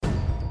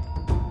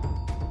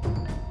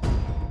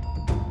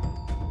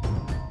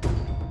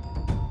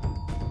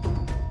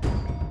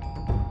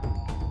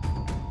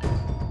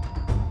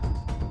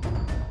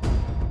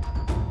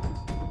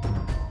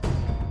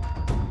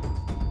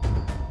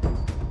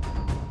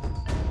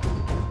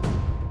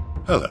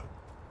Hello.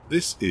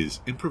 This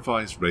is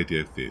Improvised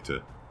Radio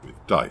Theatre with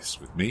Dice,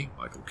 with me,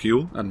 Michael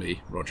Kuehl. And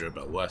me, Roger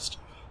Bell West.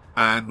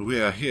 And we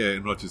are here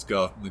in Roger's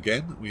Garden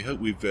again. We hope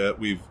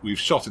we've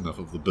shot enough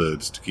of the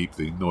birds to keep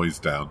the noise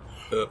down.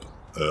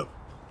 There's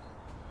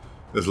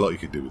a lot you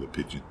can do with a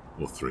pigeon,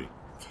 or three.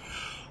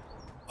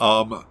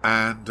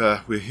 And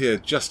we're here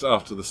just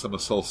after the summer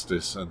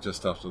solstice and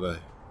just after the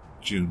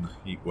June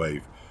heat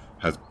wave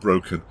has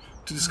broken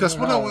to discuss...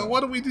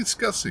 What are we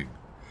discussing?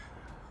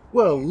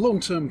 Well,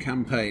 long-term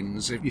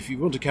campaigns. If you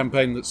want a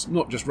campaign that's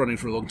not just running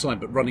for a long time,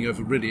 but running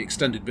over a really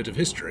extended bit of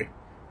history,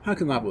 how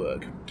can that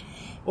work?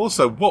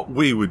 Also, what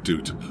we would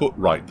do to put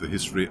right the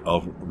history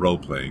of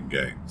role-playing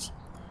games.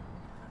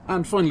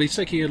 And finally,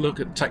 taking a look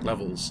at tech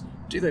levels.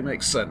 Do they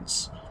make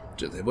sense?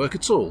 Do they work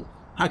at all?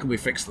 How can we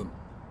fix them?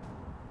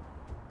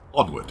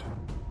 Onward.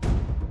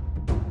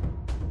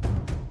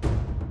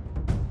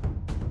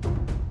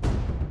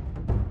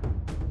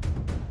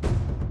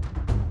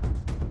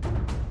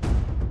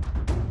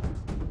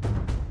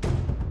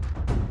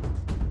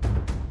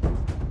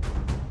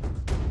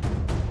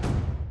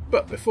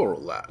 But before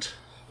all that...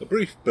 A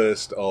brief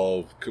burst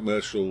of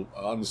commercial,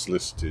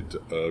 unsolicited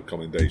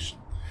commendation.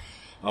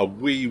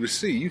 We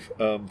receive,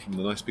 from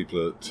the nice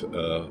people at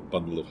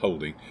Bundle of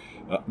Holding,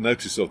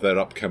 notice of their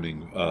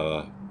upcoming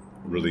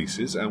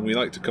releases, and we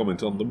like to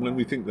comment on them when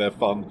we think they're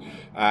fun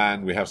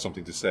and we have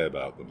something to say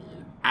about them.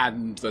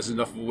 And there's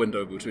enough of a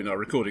window between our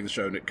recording the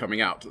show and it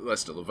coming out that they're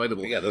still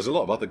available. Yeah, there's a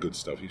lot of other good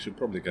stuff. You should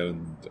probably go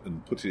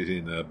and put it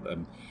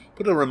in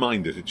put a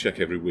reminder to check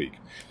every week.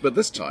 But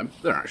this time,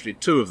 there are actually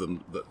two of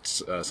them that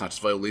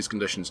satisfy all these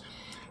conditions.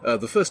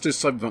 The first is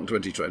Cyberpunk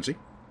 2020.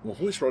 Well,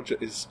 which Roger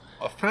is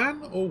a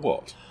fan or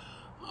what?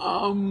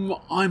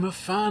 I'm a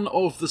fan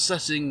of the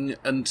setting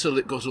until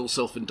it got all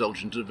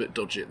self-indulgent and a bit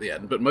dodgy at the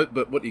end.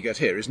 But what you get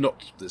here is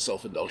not the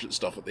self-indulgent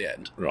stuff at the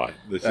end. Right.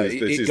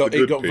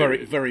 It got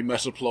very, very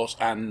meta plot,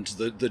 and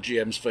the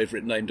GM's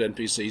favourite named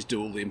NPCs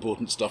do all the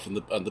important stuff, and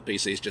the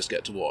PCs just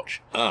get to watch.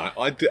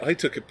 I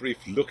took a brief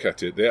look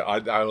at it there.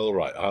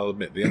 I'll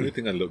admit the only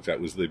thing I looked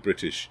at was the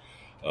British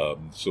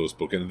source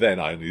book, and then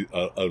I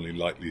only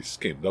lightly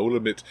skimmed. I will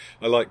admit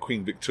I like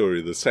Queen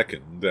Victoria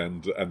II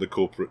and the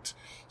corporate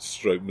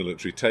stroke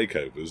military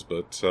takeovers,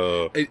 but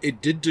it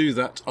did do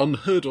that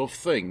unheard of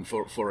thing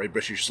for a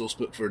British source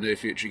book for a near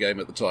future game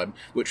at the time,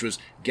 which was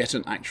get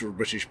an actual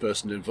British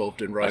person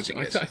involved in writing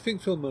it. I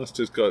think Phil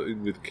Masters got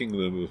in with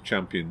Kingdom of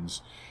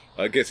Champions.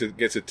 Gets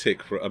a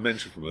tick for a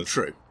mention from us.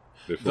 True.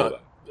 Before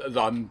that.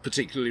 I'm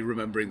particularly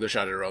remembering the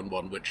Shadowrun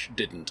one, which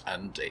didn't,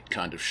 and it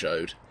kind of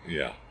showed.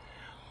 Yeah.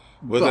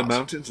 Were there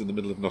mountains in the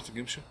middle of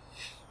Nottinghamshire?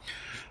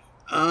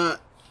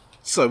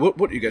 So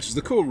what you get is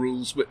the core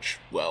rules, which,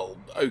 well,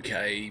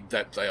 okay,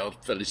 they are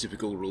fairly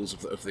typical rules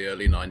of the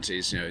early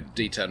 90s. You know,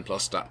 D10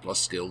 plus stat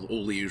plus skill,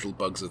 all the usual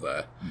bugs are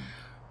there.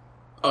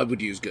 I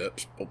would use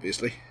GURPS,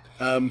 obviously.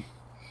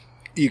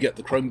 You get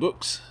the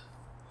Chromebooks,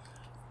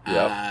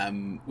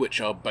 which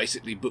are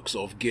basically books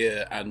of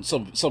gear, and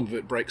some of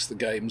it breaks the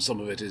game, some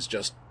of it is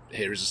just,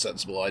 here is a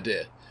sensible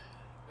idea.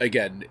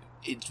 Again,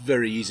 it's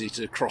very easy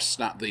to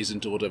cross-snap these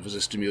into whatever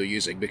system you're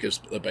using,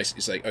 because they're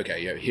basically saying,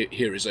 okay,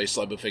 here is a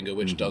Cyberfinger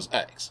which does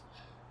X.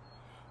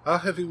 How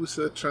heavy was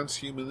the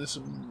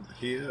transhumanism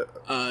here?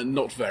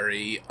 Not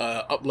very.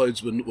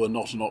 Uploads were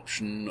not an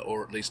option,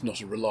 or at least not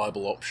a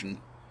reliable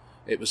option.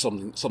 It was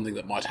something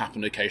that might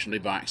happen occasionally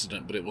by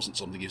accident, but it wasn't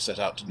something you set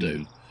out to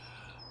do.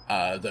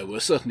 There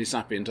were certainly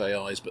sapient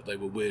AIs, but they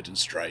were weird and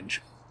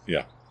strange.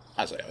 Yeah.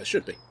 As AIs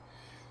should be.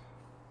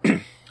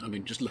 I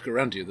mean, just look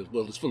around you. The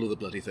world is full of the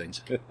bloody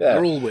things.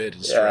 They're all weird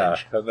and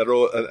strange. Yeah,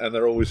 and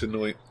they're always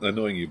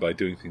annoying you by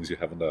doing things you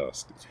haven't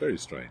asked. It's very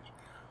strange.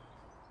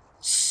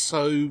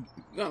 So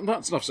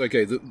that stuff's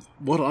okay.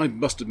 What I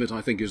must admit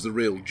I think is the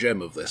real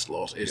gem of this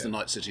lot is the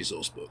Night City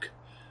source book.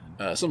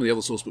 Some of the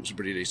other source books are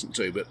pretty decent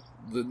too, but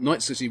the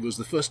Night City was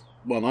the first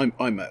one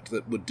I met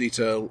that would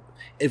detail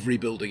every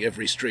building,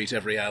 every street,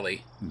 every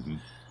alley,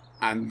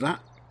 and that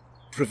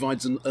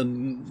provides a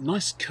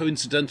nice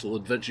coincidental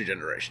adventure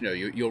generation.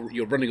 You know,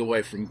 you're running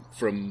away from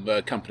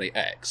Company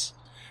X,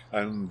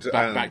 and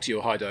back to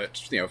your hideout,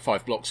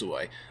 5 blocks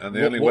away. And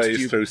the only way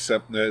is through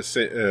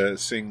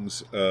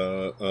Sing's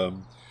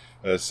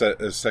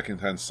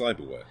second-hand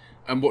cyberware.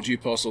 And what do you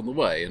pass on the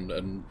way?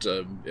 And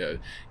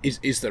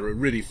is there a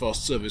really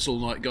fast service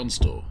all-night gun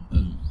store?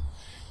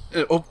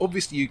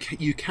 Obviously,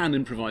 you can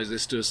improvise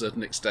this to a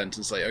certain extent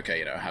and say,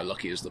 okay, how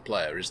lucky is the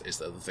player? Is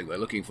there the thing they're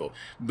looking for?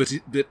 But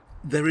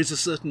there is a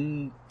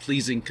certain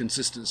pleasing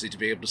consistency to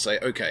be able to say,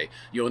 okay,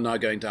 you're now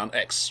going down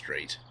X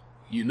Street.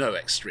 You know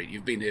X Street.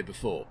 You've been here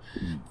before.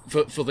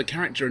 For the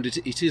character, and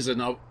it is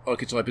an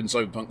archetype in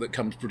Cyberpunk that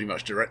comes pretty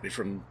much directly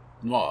from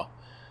Noir,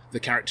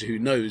 the character who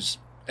knows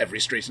every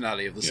street and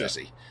alley of the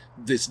city.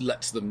 This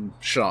lets them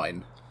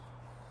shine.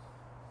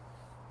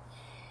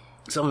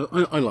 So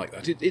I like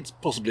that. It's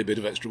possibly a bit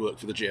of extra work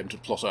for the GM to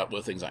plot out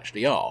where things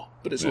actually are,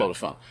 but it's a lot of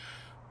fun.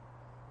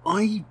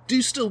 I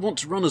do still want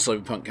to run a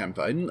Cyberpunk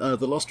campaign.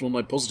 The last one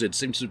I posited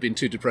seems to have been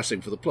too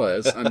depressing for the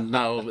players, and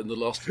now in the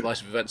light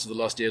of events of the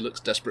last year looks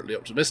desperately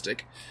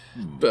optimistic.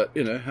 But,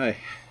 hey.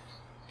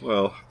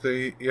 Well,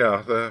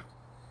 the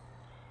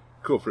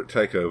corporate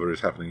takeover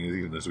is happening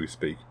even as we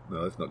speak.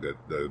 No, let's not go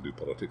do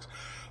politics.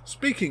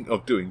 Speaking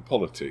of doing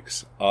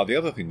politics, the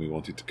other thing we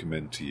wanted to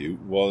commend to you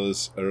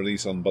was a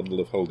release on Bundle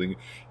of Holding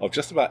of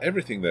just about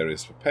everything there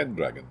is for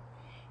Pendragon.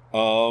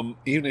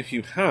 Even if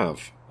you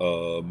have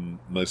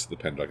most of the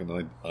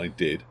Pendragon, I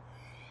did.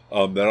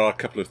 There are a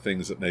couple of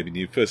things that may be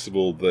new. First of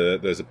all,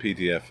 there's a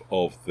PDF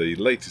of the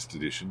latest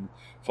edition,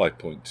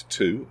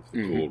 5.2 of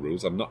the core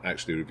rules. I've not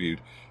actually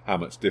reviewed how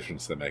much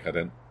difference they make. I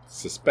don't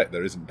suspect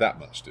there isn't that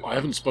much difference. I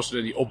haven't spotted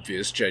any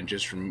obvious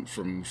changes from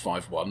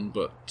 5.1,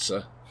 but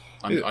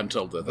I'm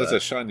told that there's a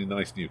shiny,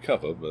 nice new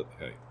cover, but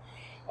hey.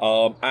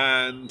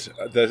 And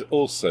there's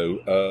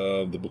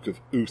also the Book of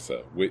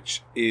Uther,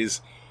 which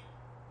is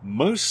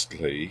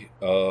mostly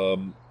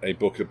a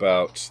book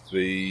about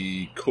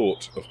the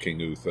court of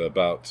King Uther,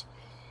 about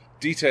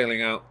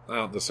detailing out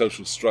the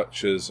social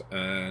structures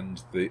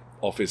and the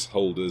office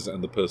holders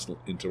and the personal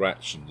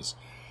interactions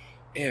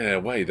in a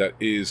way that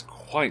is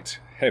quite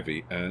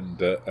heavy and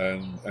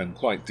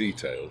quite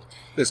detailed.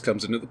 This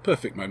comes in at the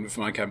perfect moment for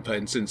my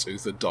campaign since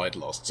Uther died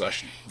last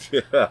session.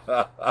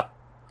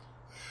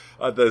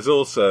 And there's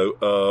also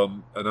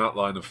an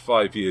outline of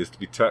 5 years to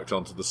be tacked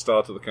onto the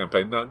start of the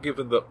campaign. Now,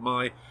 given that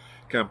my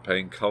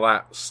campaign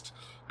collapsed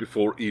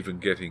before even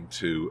getting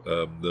to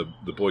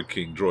the Boy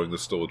King drawing the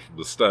sword from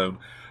the stone,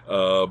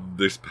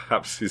 this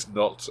perhaps is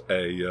not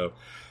a...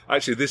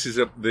 Actually, this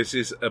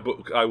is a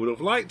book I would have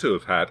liked to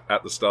have had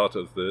at the start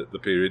of the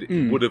period.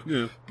 It would have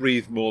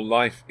breathed more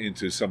life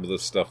into some of the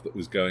stuff that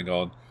was going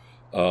on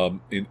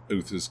in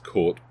Uther's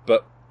court.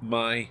 But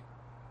my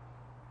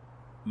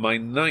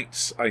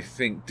knights, I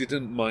think,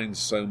 didn't mind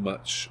so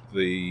much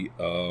the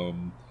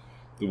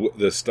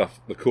stuff,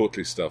 the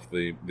courtly stuff,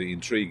 the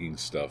intriguing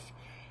stuff,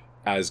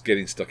 as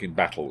getting stuck in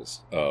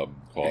battles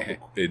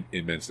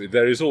immensely.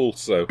 There is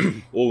also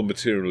all the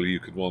material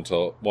you could want,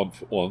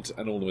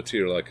 and all the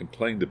material I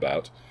complained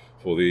about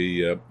for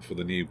the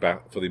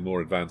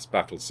more advanced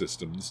battle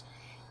systems.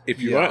 If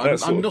you write that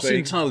sort I'm not of thing,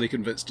 entirely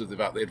convinced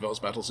about the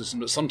advanced battle system,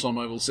 but sometime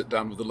I will sit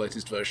down with the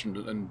latest version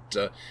and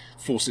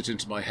force it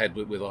into my head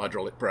with a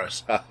hydraulic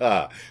press.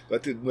 that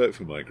didn't work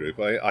for my group.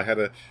 I had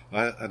a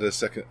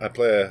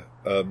player,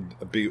 a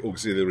B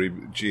auxiliary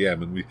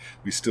GM, and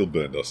we still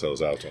burned ourselves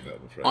out on it,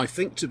 I'm afraid. I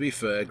think, to be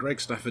fair, Greg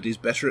Stafford is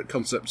better at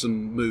concepts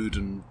and mood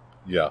and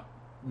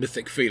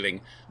mythic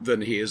feeling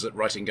than he is at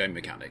writing game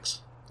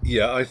mechanics.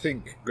 Yeah, I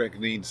think Greg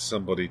needs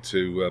somebody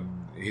to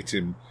hit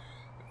him.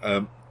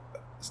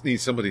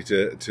 Needs somebody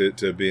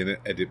to be in an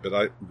edit,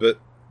 but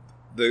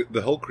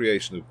the whole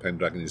creation of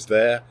Pendragon is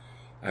there,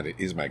 and it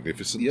is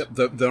magnificent.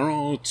 Yep, there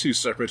are 2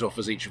 separate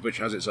offers, each of which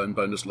has its own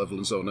bonus level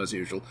and so on as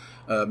usual.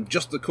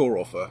 Just the core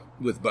offer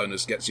with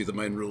bonus gets you the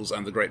main rules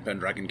and the Great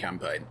Pendragon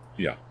campaign.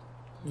 Yeah,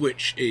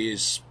 which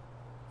is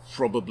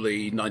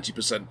probably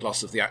 90%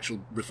 plus of the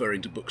actual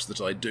referring to books that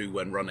I do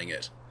when running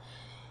it.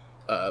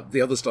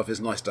 The other stuff is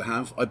nice to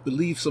have. I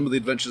believe some of the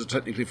adventures are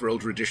technically for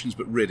older editions,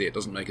 but really it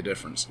doesn't make a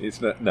difference. It's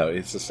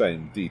the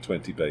same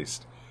D20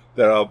 based.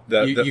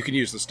 You can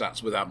use the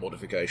stats without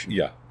modification.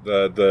 Yeah,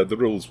 the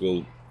rules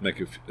will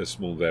make a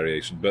small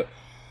variation, but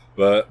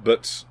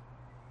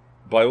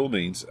by all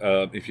means,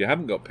 if you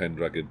haven't got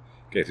Pendragon,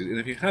 get it. And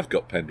if you have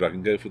got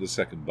Pendragon, go for the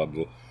second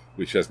bundle,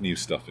 which has new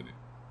stuff in it.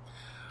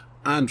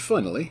 And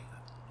finally,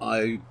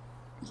 I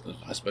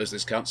suppose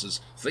this counts as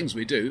things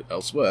we do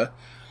elsewhere.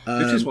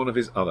 This is one of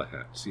his other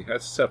hats. He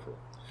has several.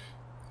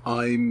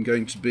 I'm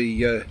going to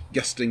be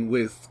guesting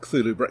with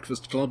Cthulhu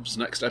Breakfast Club's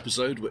next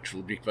episode, which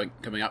will be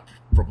coming up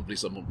probably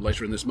somewhat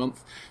later in this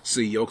month.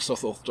 See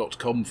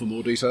yogsothoth.com for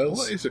more details.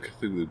 What is a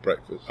Cthulhu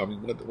breakfast? I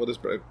mean, what does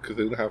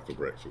Cthulhu have for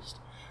breakfast?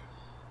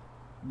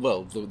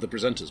 Well, the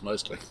presenters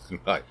mostly.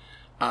 Right.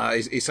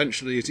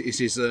 Essentially,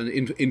 it is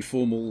an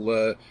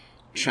informal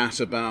chat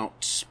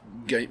about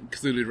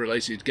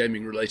Cthulhu-related,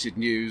 gaming-related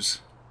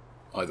news,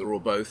 either or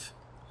both.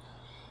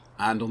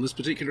 And on this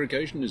particular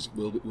occasion,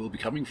 will be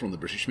coming from the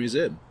British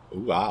Museum. Oh,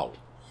 wow!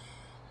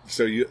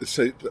 So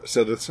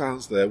the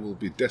sounds there will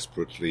be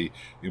desperately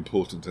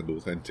important and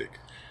authentic.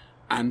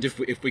 And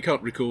if we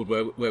can't record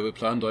where we're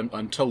planned,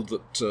 I'm told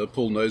that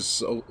Paul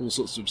knows all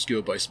sorts of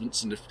obscure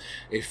basements, and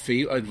if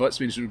he invites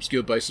me into an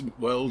obscure basement,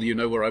 well, you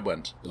know where I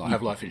went. I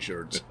have life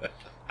insurance.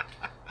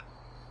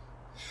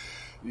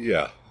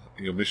 Yeah,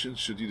 your mission,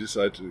 should you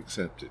decide to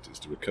accept it, is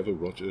to recover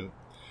Roger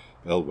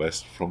Bell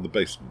West from the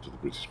basement of the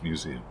British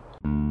Museum.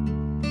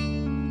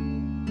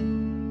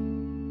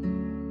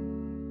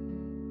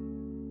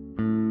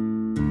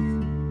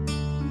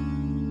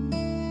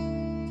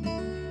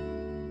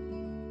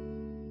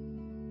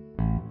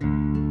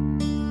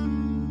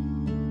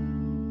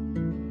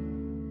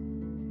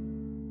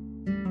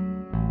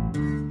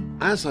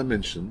 As I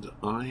mentioned,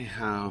 I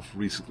have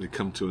recently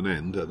come to an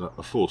end,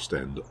 a forced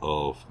end,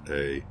 of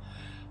a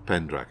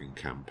Pendragon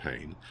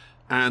campaign,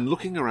 and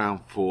looking around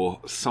for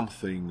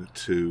something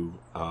to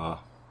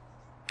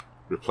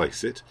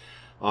replace it,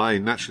 I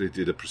naturally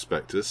did a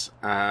prospectus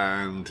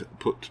and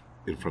put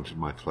in front of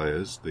my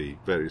players the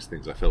various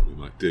things I felt we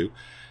might do.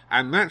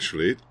 And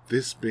naturally,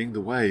 this being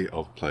the way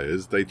of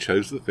players, they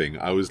chose the thing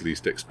I was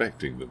least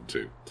expecting them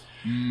to.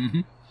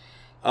 Mm-hmm.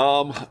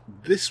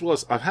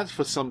 I've had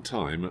for some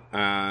time,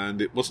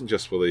 and it wasn't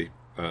just for the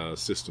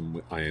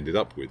system I ended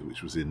up with,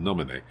 which was in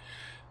Nomine.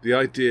 The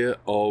idea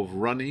of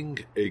running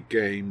a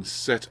game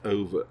set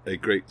over a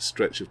great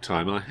stretch of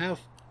time. I have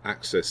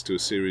access to a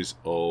series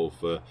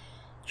of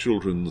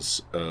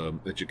children's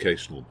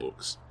educational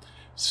books,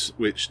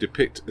 which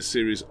depict a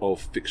series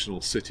of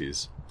fictional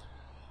cities.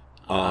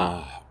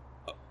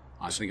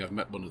 I think I've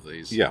met one of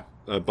these. Yeah,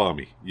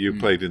 Barmy. You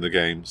played in the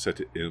game, set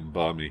it in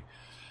Barmy.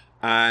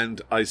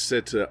 And I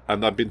said,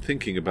 and I've been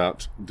thinking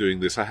about doing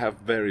this. I have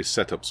various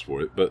setups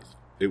for it, but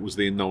it was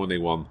the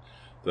Nomine one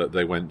that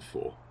they went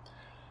for.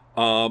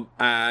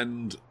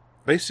 And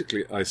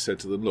basically I said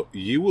to them, look,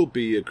 you will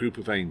be a group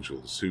of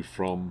angels who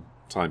from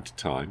time to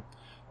time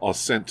are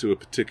sent to a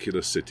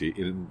particular city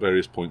in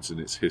various points in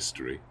its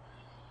history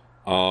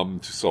to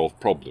solve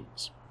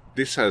problems.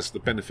 This has the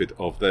benefit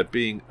of there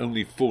being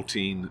only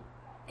 14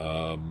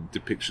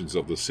 depictions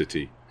of the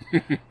city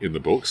in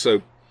the book,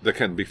 so there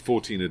can be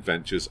 14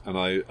 adventures, and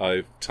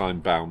I've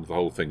time-bound the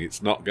whole thing.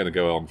 It's not going to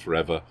go on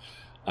forever.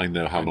 I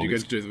know how long. You're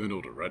going to do them in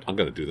order, right? I'm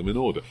going to do them in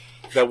order.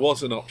 There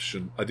was an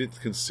option. I did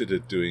consider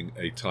doing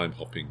a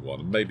time-hopping one,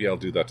 and maybe I'll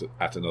do that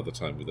at another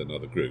time with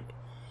another group.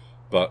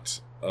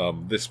 But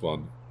this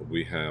one,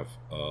 we have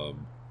a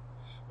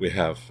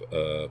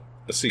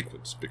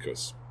sequence,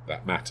 because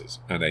that matters,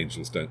 and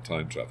angels don't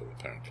time travel,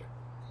 apparently.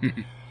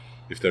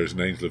 If there is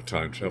an angel of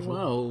time travel.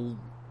 Well,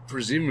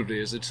 presumably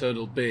as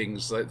eternal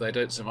beings, they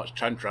don't so much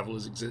time travel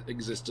as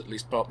exist at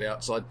least partly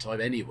outside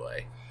time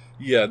anyway.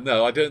 Yeah,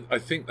 no, I don't. I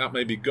think that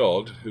may be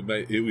God, who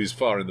is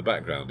far in the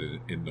background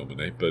in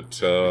Nomine, but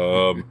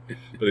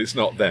it's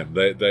not them.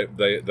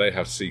 They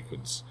have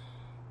sequence.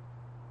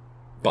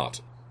 But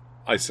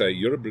I say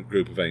you're a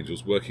group of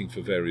angels working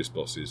for various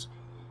bosses.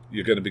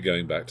 You're going to be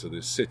going back to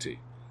this city.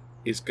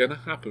 It's going to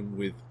happen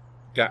with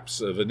gaps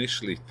of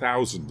initially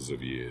thousands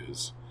of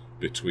years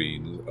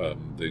between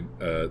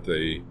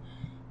the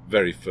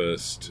very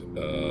first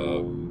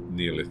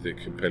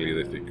Neolithic and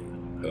Paleolithic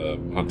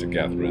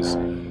hunter-gatherers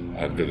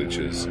and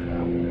villagers,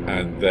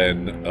 and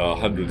then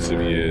hundreds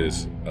of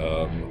years,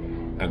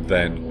 and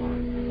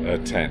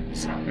then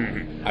tens.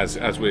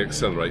 As we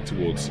accelerate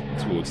towards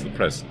the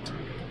present,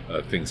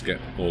 things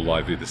get more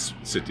lively. The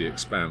city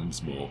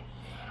expands more,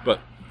 but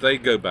they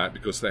go back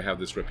because they have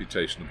this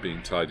reputation of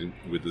being tied in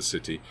with the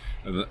city,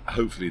 and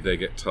hopefully they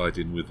get tied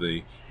in with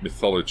the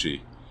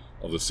mythology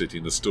of the city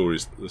and the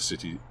stories that the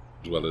city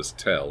dwellers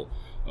tell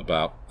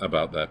about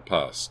their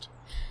past.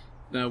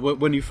 Now,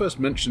 when you first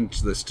mentioned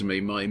this to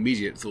me, my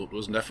immediate thought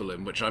was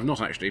Nephilim, which I've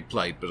not actually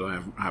played, but I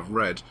have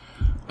read.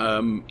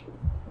 Though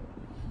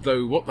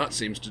what that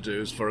seems to do,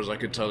 as far as I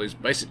could tell, is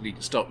basically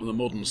start with a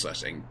modern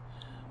setting,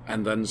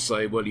 and then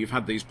say, well, you've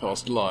had these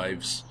past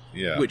lives,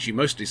 which you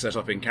mostly set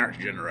up in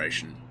character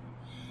generation.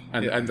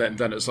 And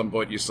then at some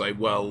point you say,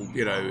 well,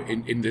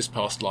 in this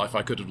past life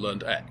I could have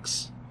learned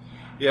X.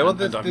 Yeah, well,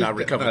 and I've now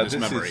recovered this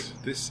memory.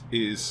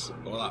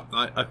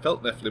 I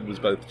felt Nephilim was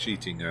both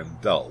cheating and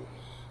dull,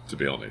 to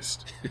be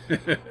honest.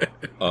 The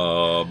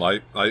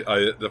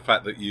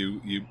fact that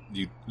you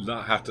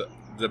have to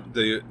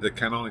the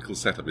canonical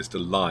setup is to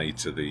lie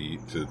to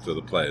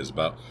the players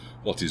about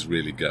what is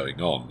really going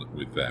on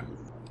with them.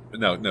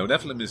 No,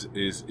 Nephilim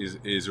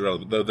is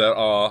irrelevant, though there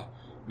are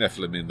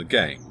Nephilim in the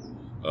game.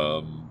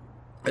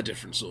 A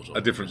different sort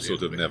of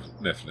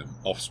Nephilim,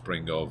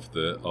 offspring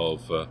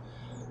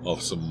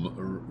of some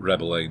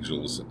rebel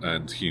angels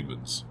and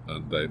humans,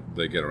 and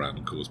they get around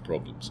and cause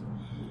problems.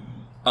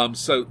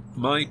 So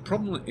my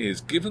problem is,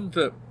 given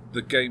that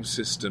the game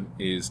system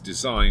is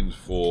designed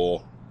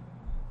for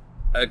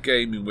a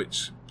game in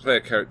which player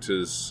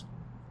characters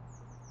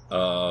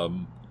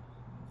go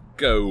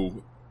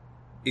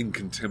in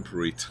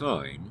contemporary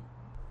time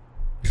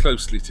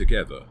closely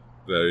together,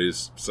 there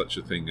is such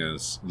a thing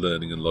as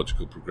learning and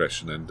logical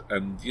progression,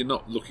 and you're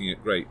not looking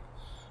at great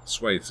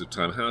swathes of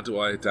time. How do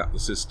I adapt the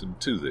system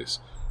to this?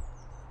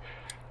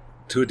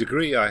 To a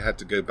degree, I had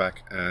to go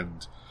back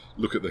and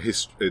look at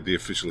the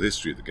official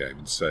history of the game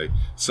and say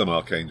some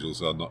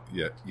archangels are not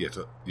yet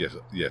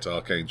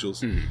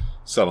archangels.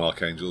 Some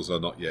archangels are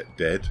not yet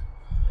dead.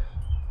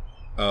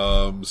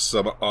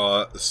 Some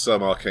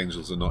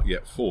archangels are not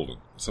yet fallen.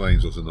 Some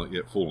angels are not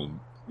yet fallen.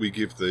 We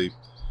give the.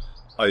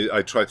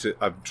 I'm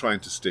trying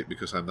to stick,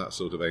 because I'm that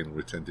sort of anal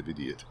retentive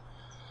idiot,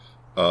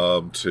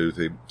 to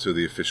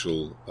the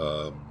official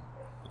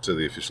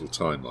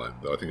timeline.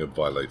 Though I think I've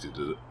violated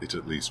it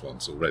at least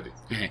once already.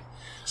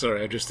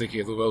 Sorry, I'm just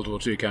thinking of the World War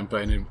II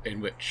campaign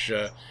in which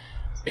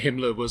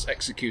Himmler was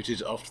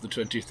executed after the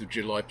 20th of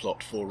July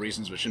plot for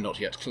reasons which are not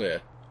yet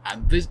clear.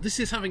 And this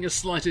is having a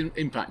slight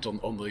impact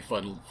on the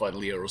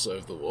final year or so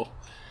of the war.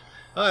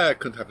 I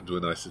couldn't happen to a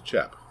nicer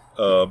chap.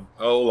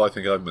 All I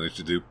think I've managed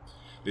to do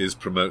is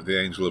promote the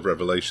Angel of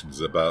Revelations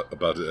about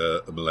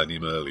a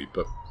millennium early,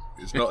 but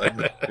it's not.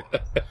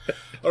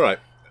 All right.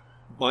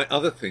 My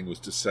other thing was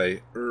to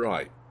say,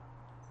 right,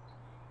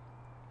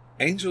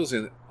 Angels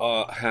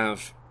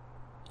have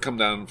come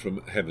down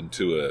from heaven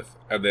to earth,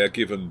 and they are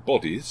given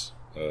bodies,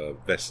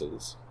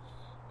 vessels,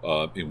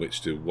 in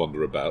which to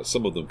wander about.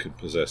 Some of them can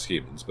possess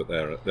humans, but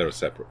they're a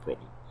separate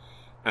problem.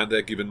 And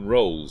they're given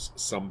roles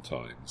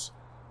sometimes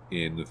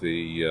in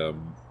the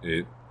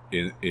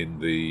in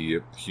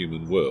the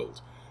human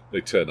world.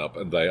 They turn up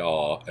and they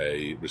are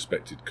a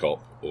respected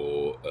cop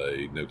or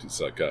a noted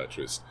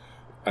psychiatrist,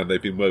 and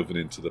they've been woven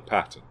into the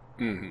pattern.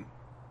 Mm-hmm.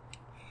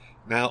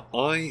 Now,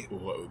 it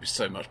would be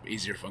so much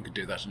easier if one could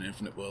do that in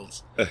Infinite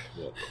Worlds.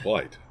 Well,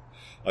 quite.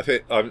 I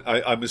think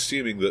I'm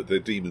assuming that the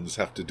demons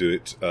have to do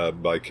it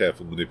by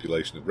careful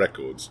manipulation of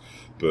records,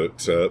 but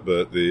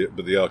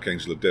the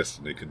Archangel of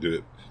Destiny can do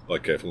it by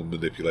careful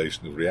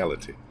manipulation of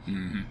reality,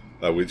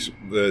 which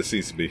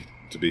seems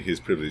to be his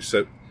privilege.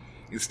 So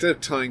instead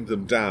of tying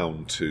them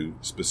down to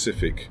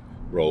specific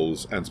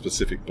roles and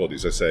specific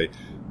bodies, I say,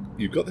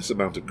 you've got this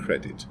amount of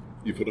credit,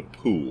 you've got a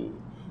pool,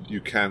 you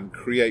can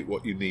create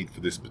what you need for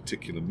this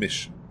particular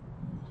mission,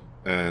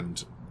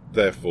 and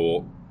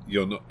therefore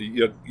you're not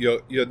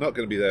going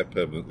to be there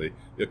permanently.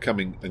 You're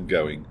coming and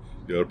going,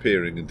 you're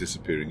appearing and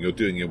disappearing, you're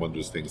doing your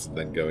wondrous things and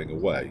then going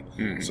away.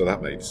 So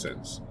that made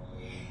sense.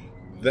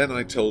 Then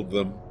I told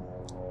them,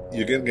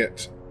 you're going to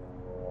get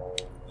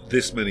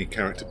this many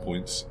character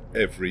points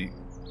every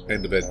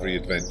end of every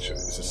adventure.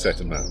 It's a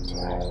set amount.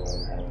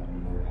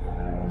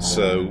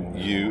 So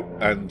you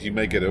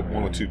may get a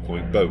 1 or 2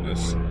 point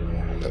bonus.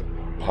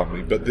 Pardon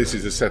me, but this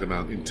is a set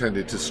amount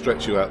intended to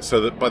stretch you out,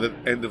 so that by the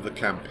end of the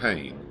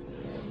campaign,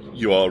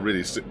 you are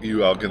going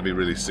to be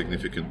really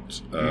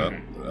significant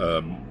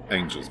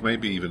angels.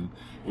 Maybe even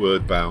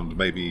word bound.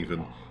 Maybe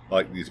even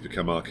likely to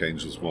become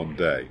archangels one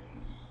day.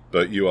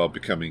 But you are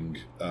becoming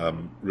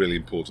really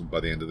important by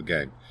the end of the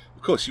game.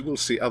 Of course, you will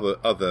see other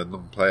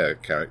non-player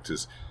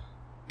characters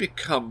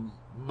become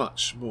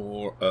much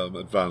more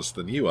advanced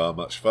than you are,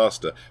 much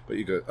faster, but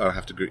I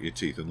have to grit your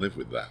teeth and live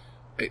with that.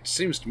 It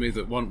seems to me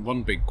that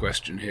one big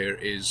question here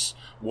is,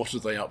 what are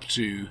they up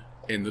to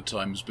in the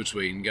times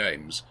between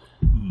games?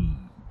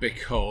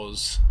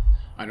 Because,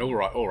 and all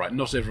right,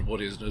 not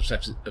everybody is an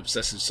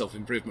obsessive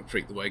self-improvement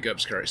freak the way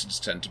GURPS characters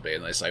tend to be,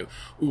 and they say,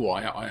 ooh,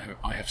 I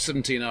have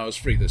 17 hours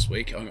free this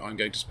week, I'm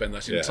going to spend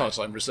that entire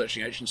time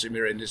researching ancient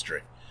Sumerian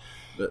history.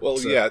 But,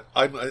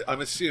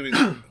 I'm assuming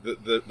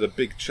that the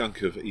big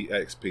chunk of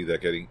EXP they're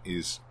getting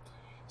is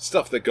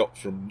stuff they got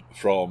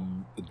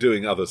from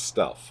doing other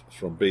stuff,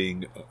 from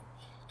doing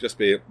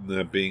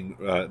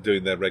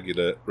their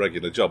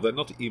regular job. They're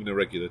not even a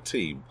regular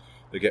team.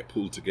 They get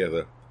pulled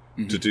together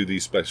to do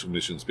these special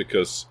missions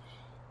because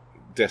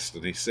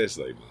Destiny says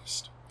they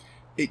must.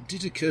 It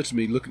did occur to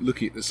me,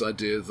 looking at this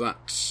idea,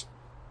 that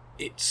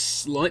it's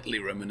slightly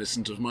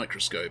reminiscent of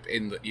Microscope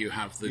in that you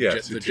have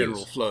the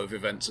general flow of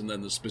events and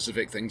then the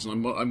specific things,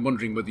 and I'm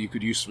wondering whether you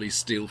could usefully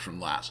steal from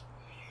that.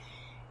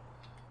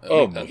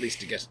 At least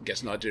to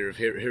get an idea of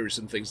here are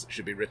some things that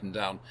should be written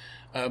down,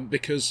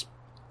 because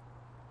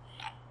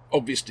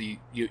obviously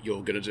you're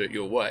going to do it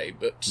your way,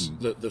 but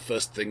the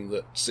first thing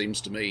that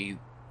seems to me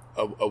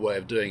a way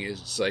of doing it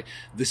is to say,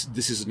 this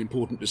is an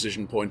important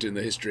decision point in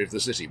the history of the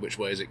city. Which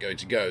way is it going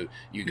to go?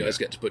 You guys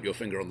get to put your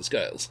finger on the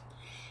scales.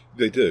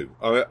 They do.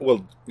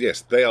 Well,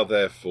 yes, they are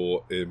there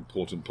for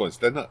important points.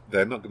 They're not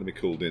going to be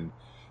called in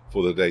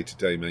for the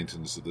day-to-day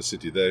maintenance of the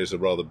city. There is a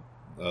rather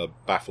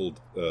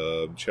baffled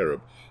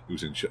cherub who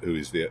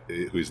is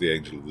the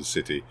angel of the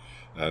city,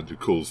 and who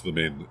calls them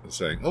in and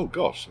saying, "Oh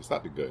gosh, has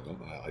that been going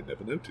on? I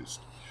never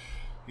noticed."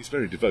 He's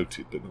very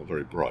devoted, but not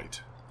very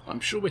bright. I'm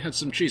sure we had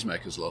some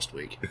cheesemakers last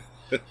week.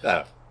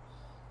 They've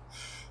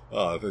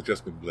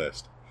just been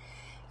blessed.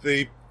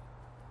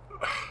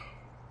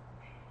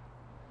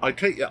 I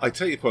take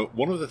your point.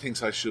 One of the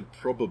things I should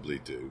probably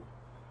do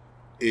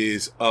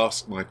is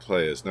ask my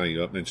players, now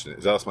you mentioned it,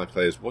 is ask my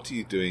players, what are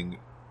you doing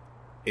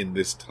in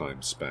this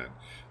time span?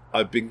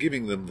 I've been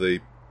giving them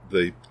the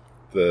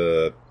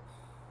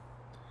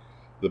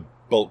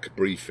bulk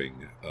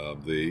briefing,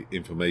 the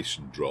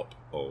information drop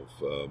of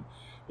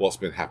what's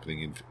been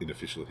happening in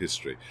official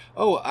history.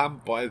 Oh,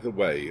 and by the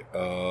way,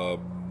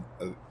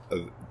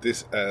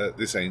 this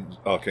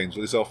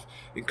Archangel is off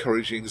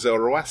encouraging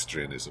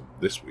Zoroastrianism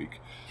this week.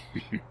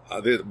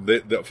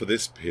 For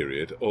this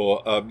period,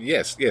 or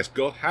yes,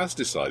 God has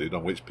decided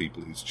on which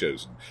people He's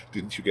chosen.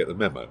 Didn't you get the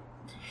memo?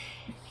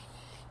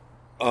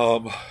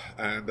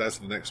 And as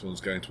the next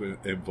one's going to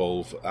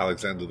involve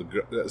Alexander the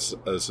Great,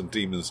 some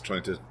demons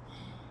trying to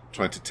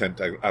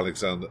tempt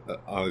Alexander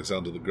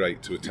the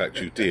Great to attack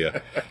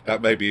Judea.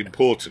 That may be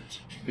important.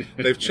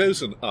 They've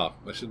chosen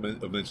up. I should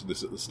have mentioned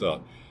this at the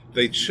start.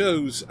 They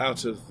chose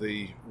out of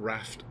the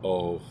raft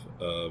of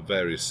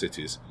various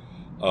cities.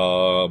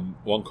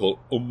 One called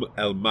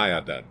El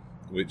Mayadan,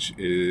 which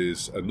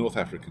is a North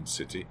African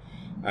city,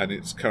 and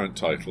its current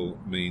title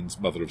means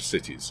Mother of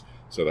Cities.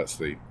 So that's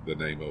the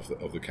name of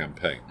the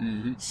campaign.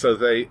 Mm-hmm. So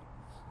they're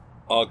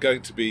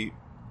going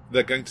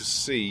to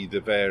see the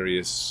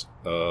various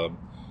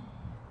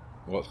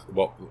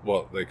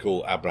what they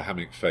call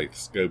Abrahamic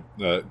faiths go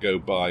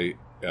by.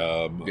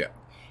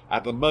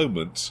 At the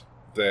moment,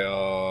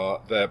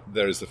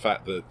 there is the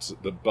fact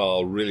that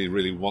Baal really,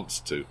 really wants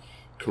to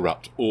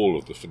corrupt all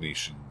of the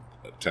Phoenician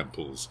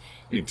temples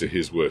into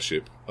his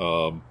worship.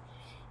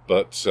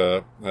 But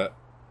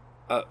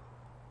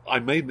I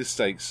made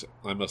mistakes,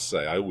 I must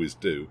say, I always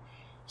do,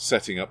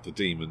 setting up the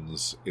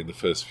demons in the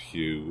first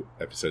few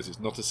episodes. It's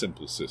not a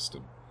simple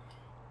system.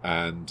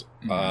 And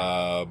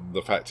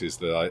the fact is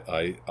that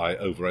I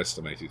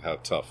overestimated how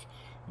tough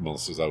the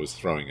monsters I was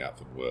throwing at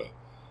them were.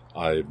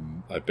 I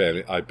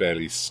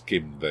barely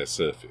skimmed their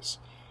surface.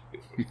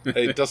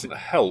 It doesn't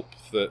help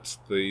that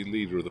the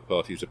leader of the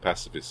party is a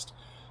pacifist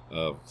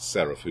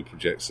seraph who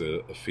projects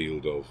a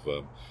field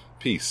of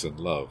peace and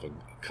love and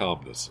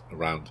calmness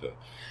around her.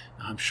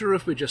 I'm sure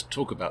if we just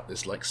talk about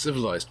this like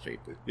civilized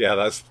people... Yeah,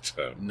 that's the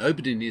term.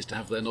 Nobody needs to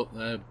have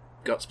their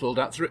guts pulled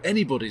out through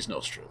anybody's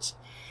nostrils.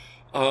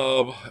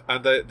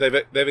 And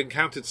they've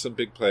encountered some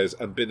big players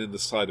and been in the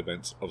side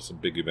events of some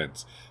big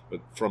events.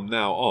 But from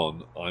now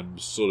on, I'm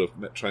sort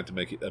of trying to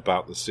make it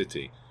about the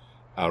city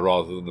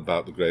rather than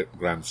about the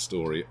grand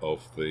story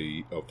of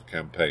the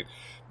campaign.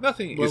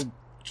 Nothing is...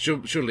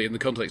 Surely, in the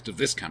context of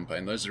this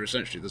campaign, those are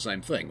essentially the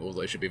same thing, although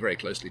they should be very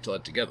closely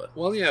tied together.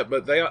 Well, yeah,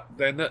 but they're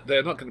not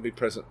going to be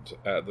present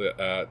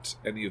at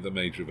any of the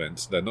major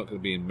events. They're not going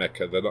to be in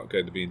Mecca. They're not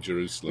going to be in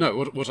Jerusalem.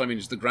 No, what I mean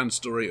is the grand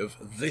story of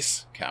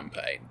this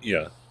campaign.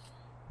 Yeah,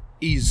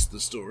 is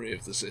the story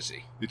of the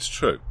city. It's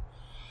true.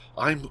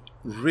 I'm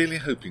really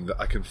hoping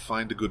that I can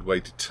find a good way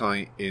to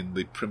tie in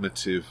the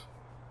primitive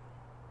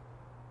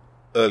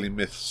early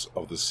myths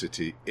of the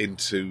city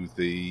into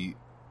the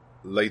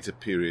later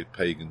period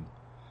pagan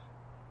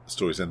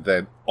stories and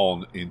then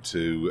on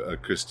into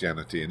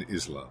Christianity and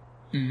Islam.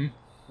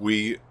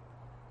 Mm-hmm.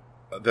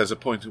 There's a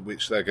point at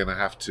which they're going to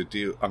have to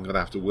deal. I'm going to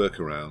have to work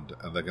around,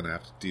 and they're going to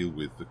have to deal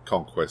with the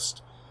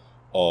conquest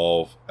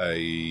of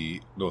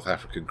a North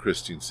African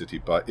Christian city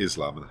by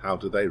Islam, and how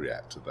do they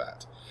react to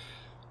that?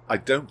 I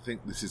don't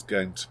think this is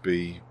going to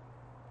be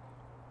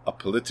a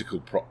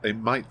political it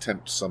might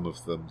tempt some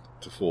of them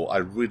to fall.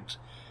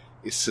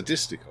 It's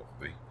sadistic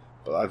of me,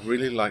 but I'd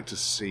really like to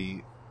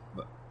see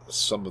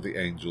some of the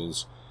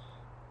angels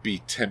be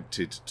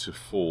tempted to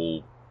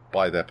fall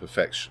by their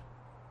perfection.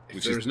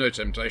 If there is no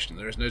temptation,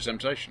 there is no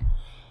temptation.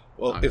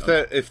 Well, if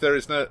there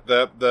is no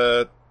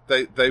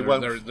they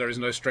won't. There is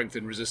no strength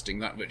in resisting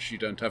that which you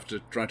don't have to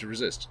try to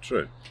resist.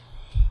 True.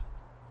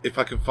 If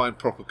I can find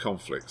proper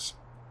conflicts,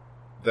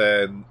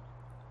 then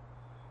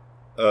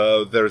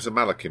there is a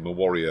Malachim, a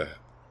warrior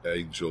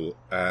angel,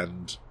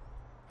 and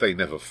they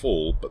never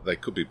fall, but they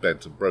could be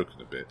bent and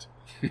broken a bit.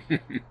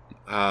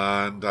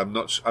 And I'm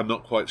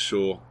not quite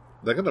sure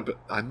they're going to.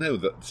 I know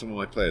that some of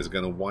my players are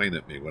going to whine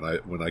at me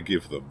when I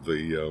give them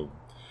the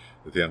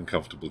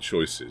uncomfortable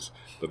choices,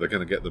 but they're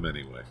going to get them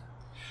anyway.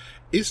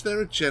 Is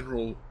there a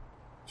general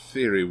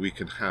theory we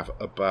can have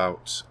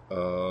about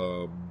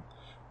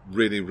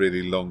really,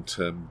 really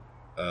long-term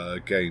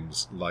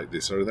games like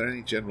this? Are there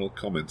any general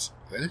comments?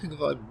 Anything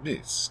that I've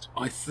missed?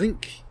 I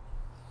think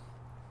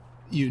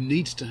you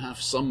need to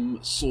have some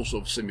sort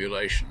of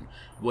simulation,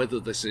 whether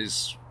this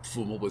is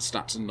formal with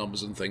stats and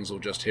numbers and things, or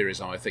just here is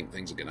how I think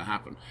things are going to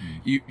happen.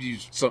 You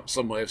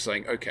some way of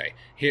saying, okay,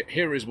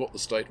 here is what the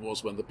state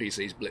was when the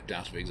PCs blipped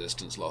out of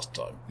existence last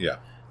time. Yeah.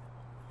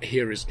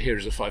 Here is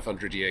a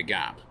 500-year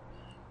gap.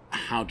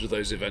 How do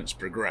those events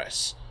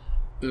progress?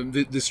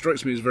 This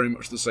strikes me as very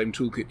much the same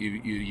toolkit you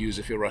use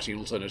if you're writing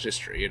alternate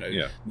history.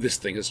 This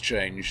thing has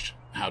changed.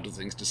 How do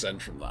things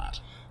descend from that?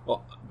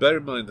 Well, bear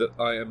in mind that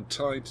I am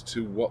tied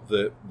to what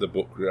the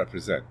book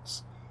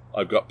represents.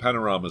 I've got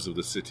panoramas of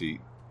the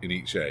city in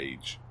each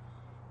age,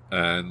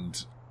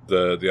 and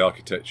the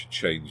architecture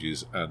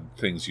changes, and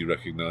things you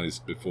recognise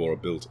before are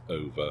built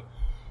over.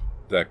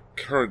 They're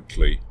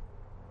currently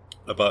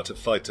about to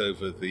fight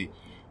over the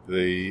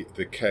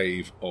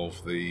cave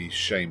of the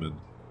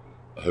shaman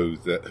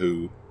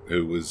who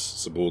was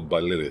suborned by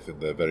Lilith in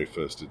their very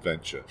first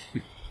adventure.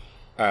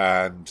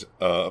 And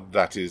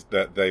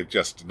that they've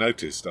just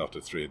noticed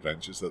after 3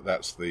 adventures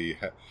that's the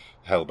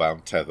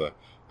hellbound tether,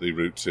 the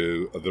route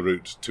to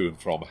and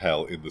from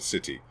hell in the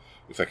city.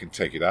 If they can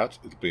take it out,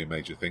 it'll be a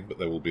major thing, but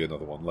there will be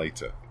another one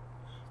later,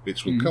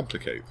 which will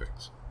complicate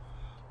things.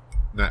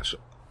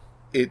 Naturally,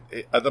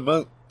 at the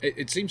moment,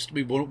 it seems to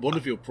be one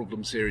of your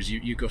problems here is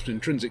you've got an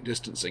intrinsic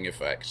distancing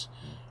effect,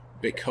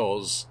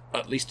 because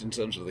at least in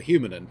terms of the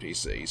human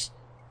NPCs,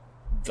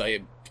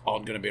 they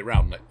aren't going to be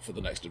around for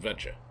the next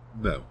adventure.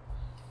 No.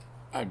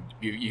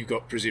 You've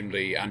got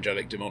presumably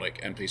angelic,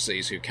 demonic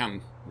NPCs who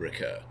can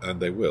recur. And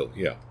they will,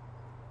 yeah.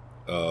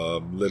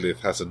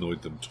 Lilith has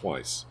annoyed them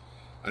twice,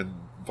 and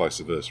vice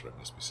versa, it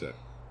must be said.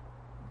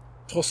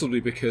 Possibly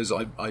because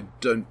I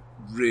don't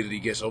really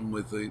get on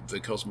with the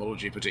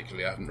cosmology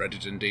particularly. I haven't read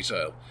it in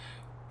detail.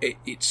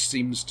 It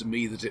seems to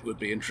me that it would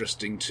be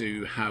interesting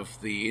to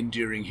have the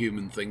enduring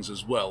human things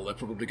as well. They're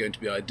probably going to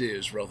be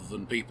ideas rather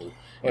than people.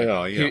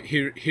 Oh, yeah.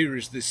 Here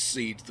is this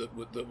seed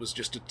that was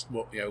just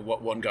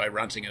what one guy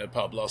ranting in a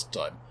pub last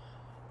time,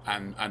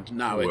 and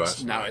now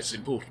it's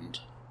important.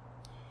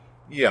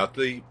 Yeah,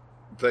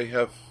 they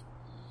have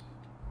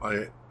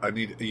I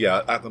need.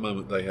 Yeah, at the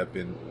moment they have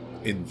been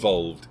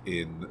involved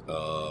in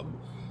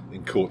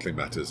courtly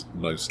matters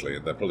mostly,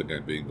 and they're probably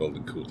going to be involved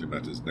in courtly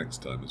matters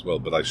next time as well.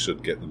 But I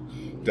should get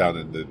them down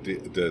in the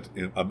dirt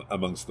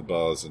amongst the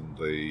bars and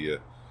the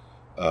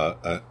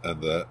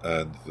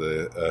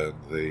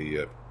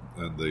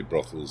and the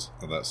brothels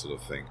and that sort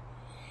of thing.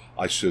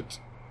 I should.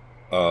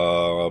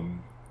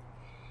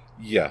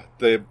 Yeah,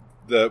 the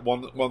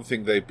one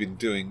thing they've been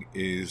doing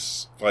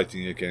is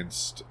fighting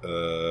against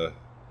the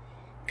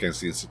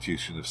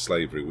institution of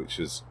slavery, which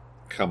has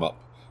come up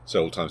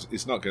several times.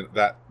 It's not going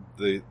that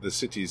the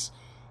city's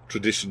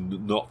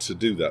tradition not to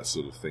do that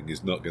sort of thing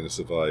is not going to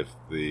survive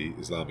the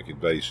Islamic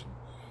invasion.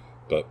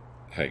 But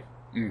hey,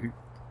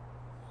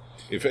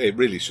 if it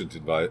really shouldn't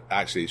survive,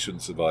 actually, it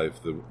shouldn't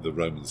survive the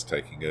Romans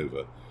taking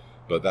over.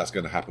 But that's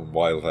going to happen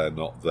while they're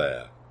not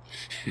there.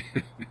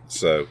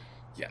 So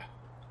yeah.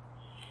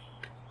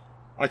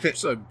 I think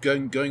so.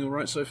 Going all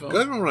right so far.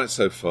 Going all right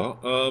so far.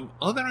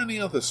 Are there any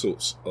other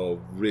sorts of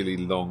really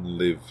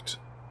long-lived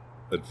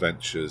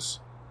adventures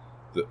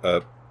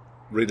that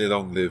really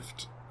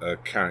long-lived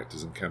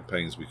characters and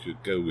campaigns we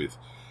could go with?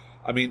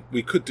 I mean,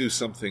 we could do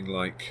something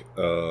like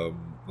one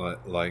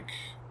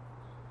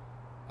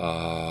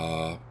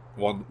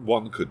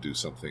could do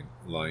something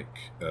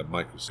like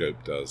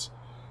Microscope does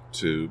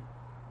to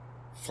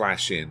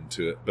flash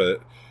into it,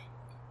 but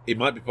it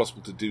might be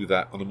possible to do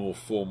that on a more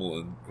formal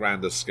and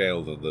grander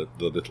scale than the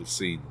little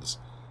scenes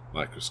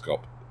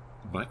Microscope,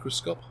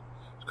 because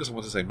I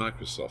want to say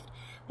Microscope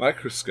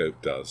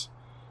does,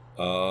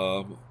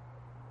 and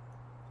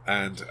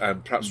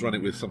perhaps run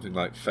it with something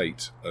like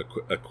Fate, a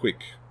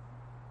quick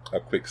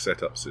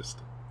setup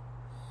system.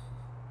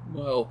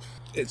 Well,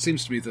 it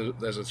seems to me that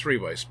there's a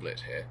three-way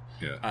split here.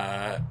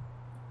 Yeah.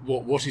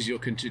 What is your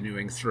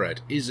continuing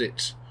thread? Is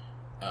it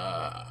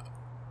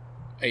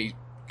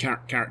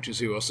characters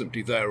who are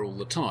simply there all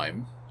the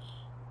time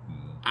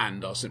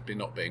and are simply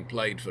not being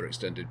played for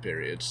extended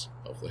periods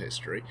of the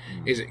history?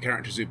 Is it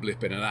characters who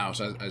blip in and out,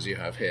 as you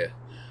have here?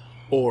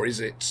 Or is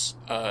it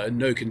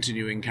no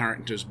continuing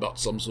characters but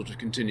some sort of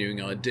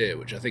continuing idea,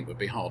 which I think would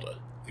be harder?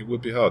 It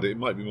would be harder. It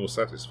might be more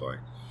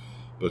satisfying,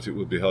 but it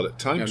would be harder.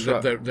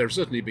 There have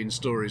certainly been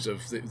stories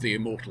of the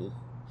immortal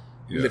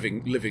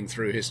living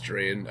through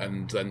history,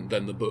 and then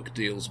the book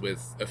deals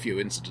with a few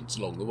incidents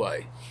along the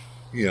way.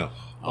 Yeah.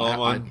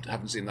 I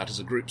haven't seen that as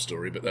a group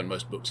story, but then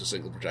most books are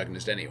single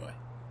protagonist anyway.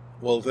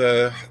 Well,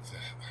 they're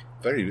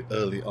very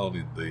early on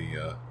in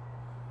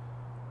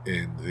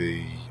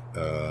the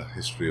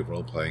history of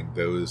role-playing.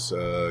 There was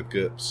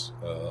GURPS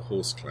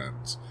horse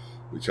clans,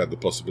 which had the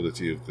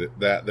possibility of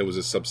that. There was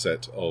a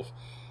subset of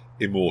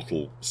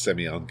immortal,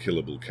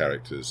 semi-unkillable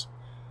characters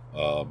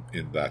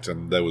in that,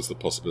 and there was the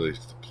possibility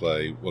to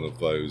play one of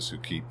those who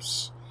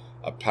keeps,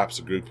 perhaps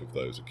a group of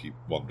those who keep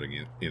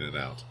wandering in and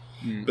out.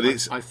 But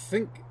I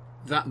think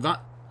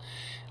that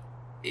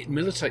it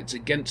militates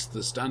against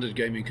the standard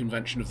gaming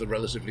convention of the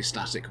relatively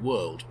static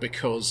world,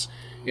 because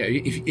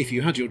if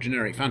you had your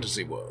generic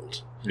fantasy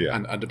world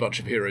and a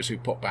bunch of heroes who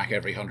pop back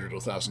every 100 or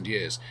 1,000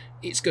 years,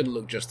 it's going to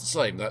look just the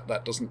same.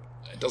 That doesn't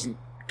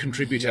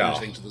contribute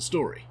anything to the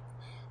story.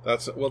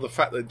 The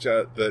fact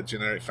that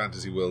generic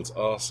fantasy worlds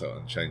are so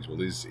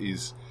unchangeable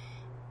is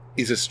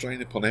a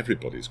strain upon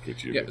everybody's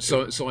credulity. Yeah,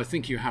 so I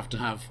think you have to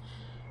have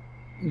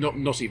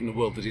not even a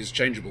world that is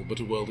changeable, but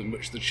a world in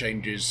which the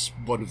change is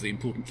one of the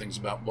important things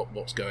about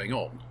what's going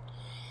on.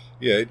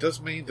 Yeah, it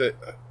does mean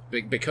that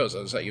because,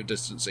 as I say, you're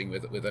distancing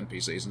with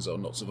NPCs and so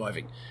on not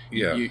surviving.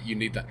 Yeah, you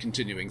need that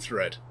continuing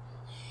thread.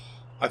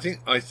 I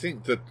think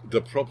that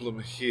the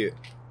problem here,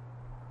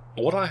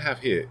 what I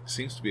have here,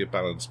 seems to be a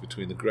balance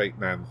between the great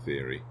man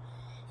theory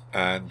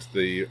and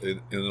the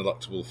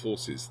ineluctable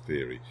forces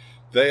theory.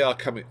 They are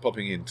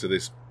popping into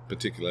this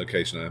particular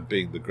occasion and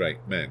being the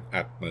great men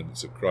at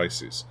moments of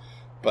crisis.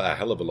 But a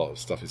hell of a lot of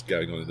stuff is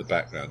going on in the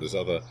background as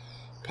other,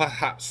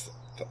 perhaps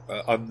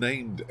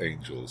unnamed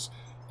angels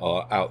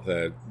are out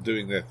there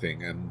doing their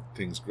thing, and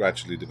things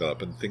gradually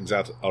develop, and things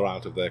are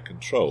out of their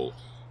control.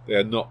 They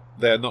are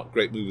not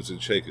great movers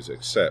and shakers,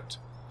 except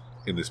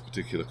in this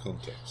particular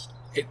context.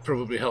 It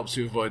probably helps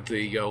you avoid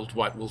the old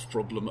White Wolf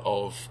problem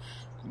of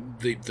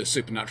the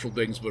supernatural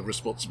beings were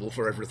responsible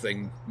for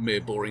everything. Mere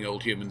boring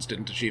old humans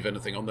didn't achieve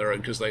anything on their own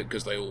because they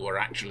all were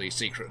actually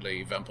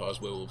secretly vampires,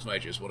 werewolves,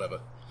 mages,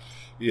 whatever.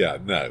 Yeah,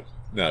 no,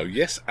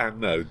 yes and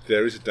no.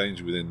 There is a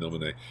danger within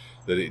Nominee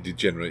that it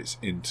degenerates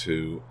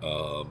into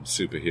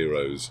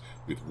superheroes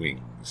with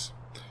wings,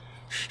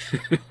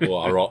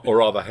 or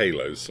rather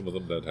halos. Some of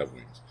them don't have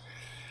wings.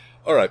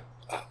 All right,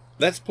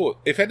 let's put.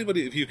 If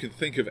anybody of you can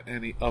think of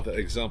any other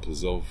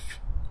examples of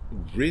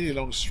really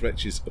long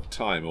stretches of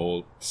time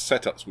or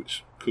setups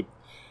which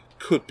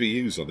could be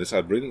used on this,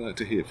 I'd really like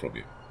to hear from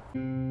you.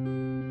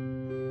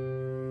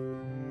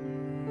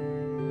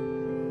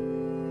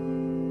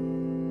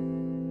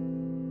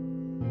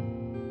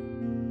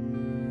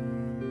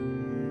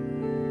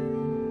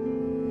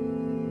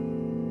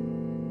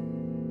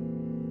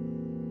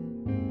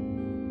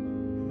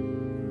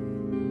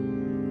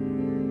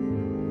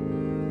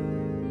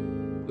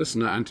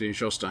 Listener Anthony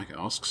Shostak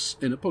asks,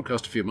 in a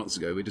podcast a few months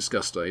ago we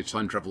discussed a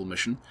time travel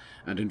mission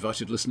and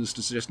invited listeners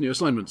to suggest new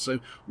assignments.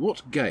 So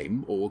what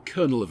game, or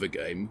kernel of a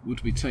game,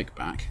 would we take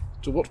back,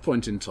 to what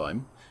point in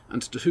time,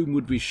 and to whom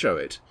would we show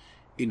it,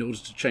 in order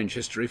to change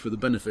history for the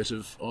benefit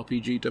of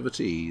RPG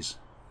devotees?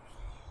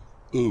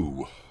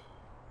 Ooh.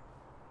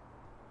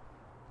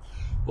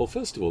 Well,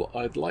 first of all,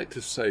 I'd like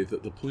to say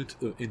that the point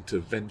of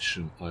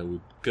intervention I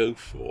would go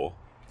for,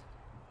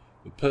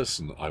 the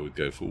person I would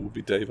go for, would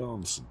be Dave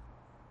Arneson.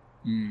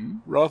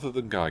 Rather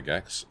than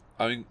Gygax.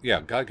 I mean, yeah,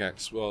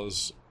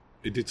 Gygax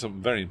he did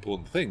some very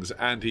important things,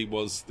 and he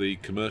was the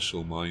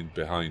commercial mind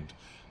behind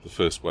the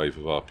first wave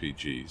of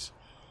RPGs.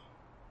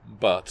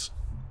 But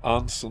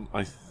Arneson,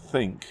 I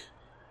think,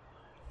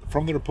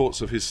 from the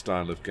reports of his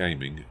style of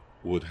gaming,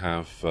 would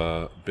have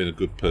been a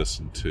good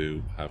person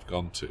to have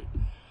gone to.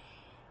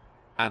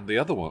 And the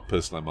other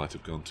person I might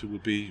have gone to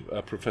would be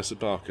Professor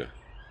Barker.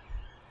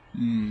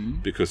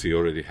 Because he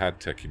already had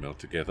Techimel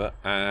together,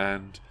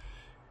 and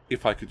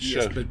if I could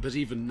show... Yes, but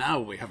even now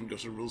we haven't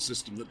got a rule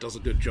system that does a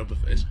good job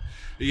of it.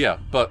 Yeah,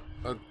 but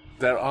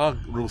there are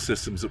rule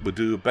systems that would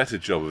do a better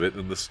job of it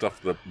than the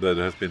stuff that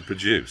has been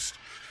produced.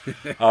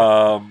 If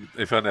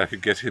only I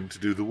could get him to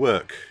do the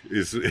work,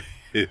 is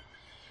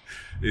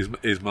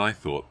my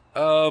thought.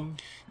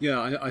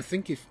 I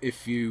think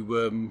if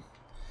you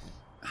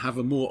have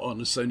a more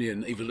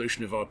Arnesonian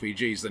evolution of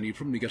RPGs, then you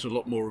probably get a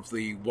lot more of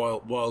the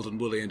wild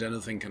and woolly and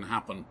anything can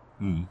happen,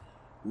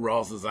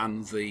 rather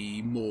than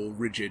the more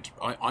rigid.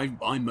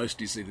 I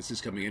mostly see this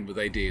as coming in with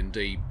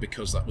AD&D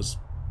because that was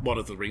one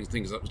of the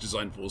things that was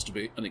designed for, was to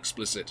be an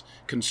explicit,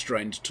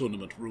 constrained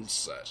tournament rules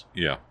set.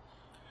 Yeah.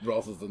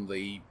 Rather than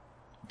the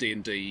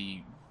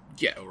D&D,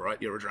 yeah, all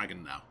right, you're a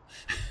dragon now.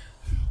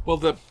 Well,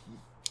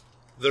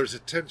 there's a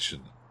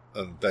tension,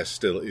 and there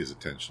still is a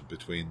tension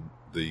between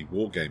the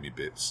wargamey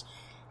bits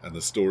and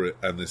the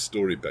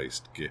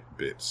story-based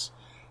bits,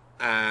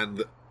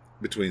 and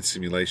between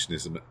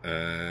simulationism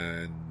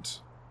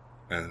and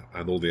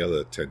all the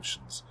other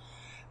tensions.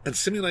 And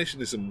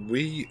simulationism,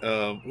 we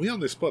on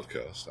this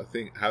podcast, I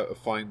think,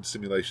 find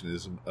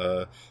simulationism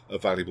a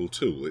valuable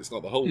tool. It's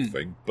not the whole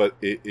thing, but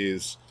it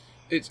is.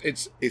 It's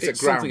a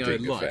grounding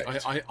something I like.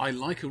 effect. I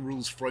like a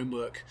rules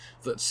framework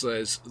that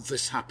says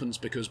this happens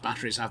because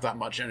batteries have that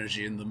much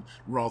energy in them,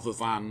 rather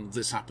than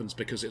this happens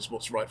because it's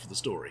what's right for the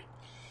story.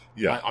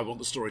 Yeah, I want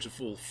the story to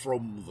fall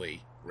from the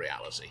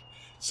reality.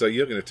 So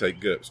you're going to take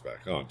GURPS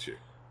back, aren't you?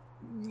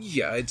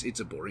 Yeah, it's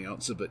a boring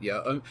answer, but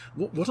yeah.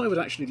 What I would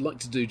actually like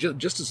to do,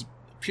 just as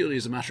purely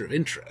as a matter of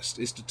interest,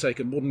 is to take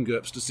a modern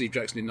GURPS to Steve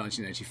Jackson in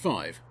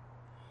 1985.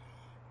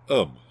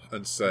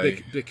 And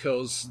say...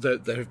 Because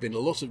there have been a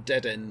lot of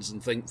dead ends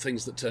and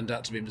things that turned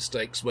out to be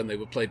mistakes when they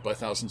were played by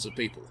thousands of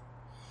people.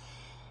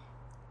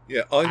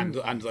 Yeah,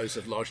 and those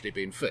have largely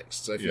been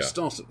fixed. So if you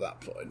start at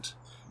that point,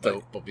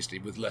 though obviously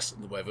with less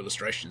in the way of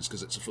illustrations,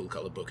 because it's a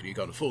full-colour book and you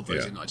can't afford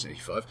those in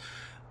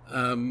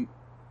 1985...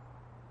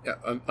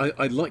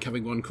 I like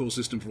having one core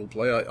system for all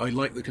play. I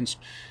like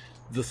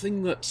the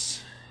thing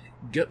that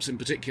GURPS in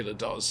particular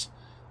does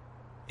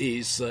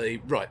is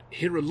say, right,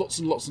 here are lots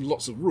and lots and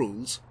lots of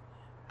rules,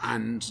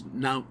 and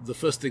now the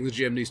first thing the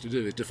GM needs to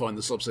do is define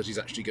the subset he's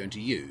actually going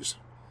to use.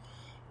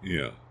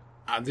 Yeah.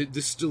 And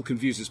this still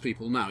confuses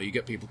people now. You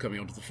get people coming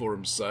onto the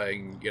forums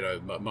saying,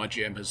 my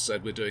GM has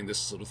said we're doing this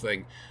sort of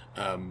thing.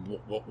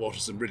 What are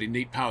some really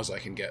neat powers I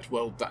can get?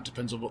 Well, that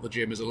depends on what the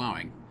GM is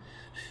allowing.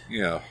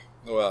 Yeah.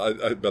 Well,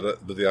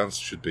 but the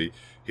answer should be,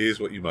 here's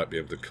what you might be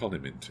able to con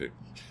him into.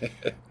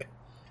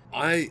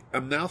 I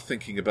am now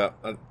thinking about...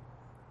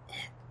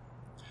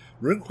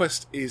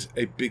 RuneQuest is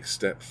a big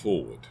step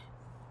forward.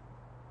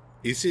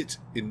 Is it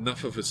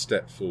enough of a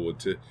step forward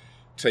to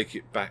take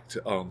it back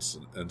to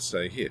Arneson and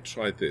say, here,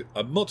 try this?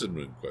 A modern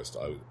RuneQuest,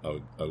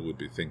 I would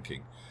be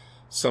thinking.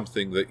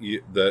 Something that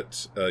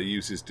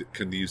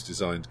can use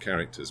designed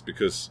characters,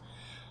 because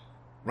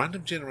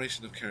random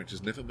generation of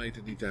characters never made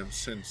any damn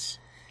sense.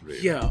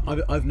 Really. Yeah,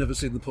 I've never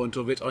seen the point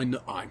of it. I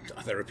know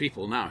there are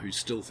people now who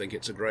still think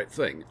it's a great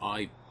thing.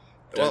 I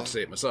don't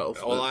see it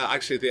myself. Well,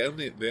 actually, the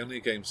only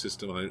game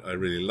system I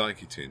really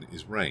like it in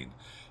is Rain,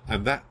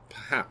 and that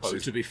perhaps.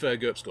 To be fair,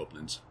 GURPS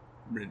Goblins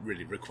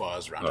really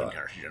requires random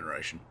character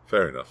generation.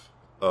 Fair enough,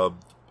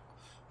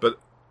 but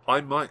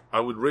I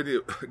would really,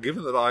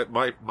 given that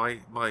my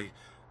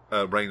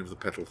Reign of the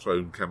Petal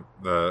Throne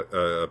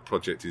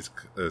project is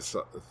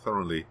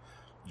thoroughly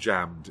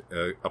jammed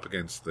up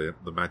against the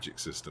magic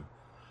system.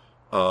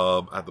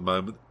 At the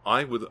moment,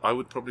 I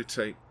would probably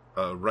take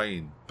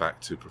Rain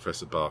back to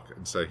Professor Barker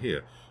and say,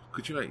 here,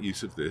 could you make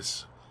use of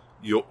this?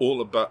 You're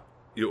all about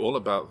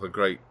the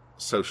great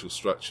social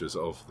structures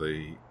of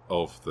the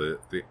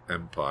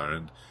empire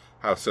and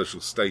how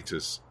social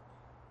status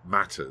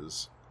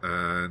matters,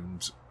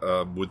 and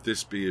would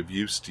this be of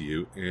use to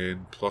you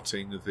in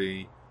plotting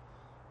the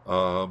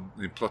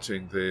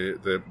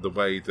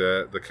way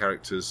the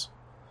characters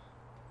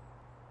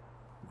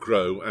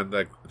grow and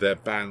their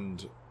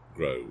band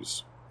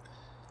grows?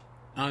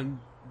 I'm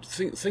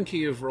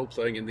thinking of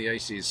role-playing in the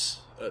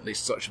 80s, at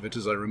least such of it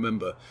as I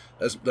remember.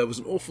 There was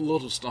an awful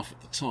lot of stuff at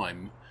the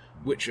time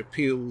which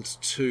appealed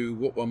to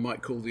what one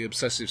might call the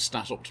obsessive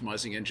stat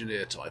optimizing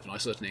engineer type, and I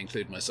certainly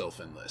include myself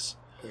in this.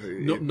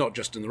 Not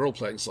just in the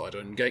role-playing side,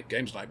 and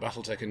games like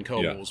BattleTech and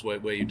Car Wars,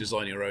 where you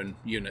design your own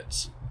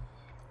units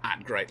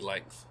at great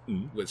length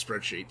with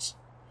spreadsheets,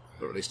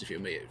 or at least if you're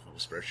me,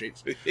 with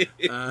spreadsheets,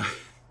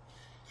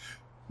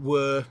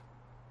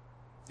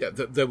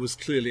 there was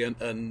clearly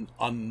an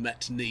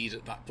unmet need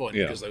at that point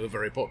because they were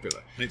very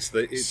popular. It's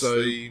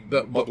the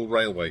model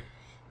railway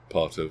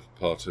part of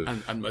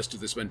and most of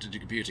this went into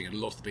computing, and a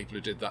lot of the people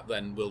who did that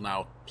then will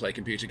now play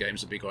computer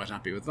games and be quite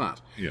happy with that.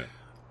 Yeah.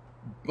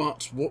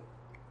 But what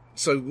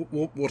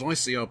I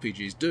see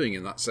RPGs doing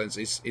in that sense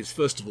is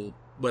first of all,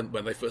 when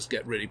they first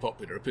get really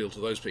popular, appeal to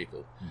those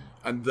people,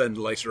 and then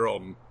later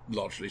on,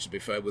 largely to be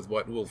fair, with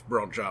White Wolf,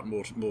 branch out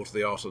more to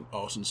the art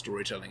and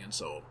storytelling and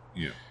so on.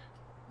 Yeah.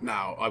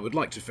 Now, I would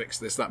like to fix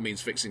this. That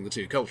means fixing the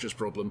two cultures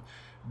problem,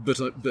 but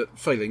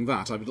failing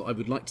that, I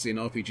would like to see an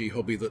RPG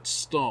hobby that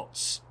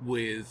starts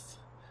with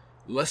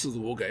less of the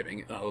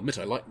wargaming. I'll admit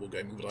I like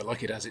wargaming, but I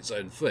like it as its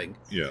own thing.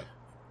 Yeah.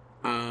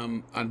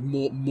 And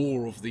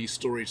more of the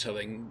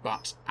storytelling,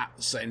 but at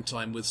the same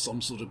time with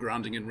some sort of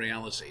grounding in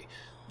reality.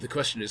 The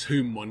question is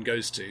whom one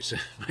goes to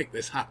make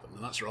this happen,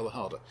 and that's rather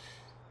harder.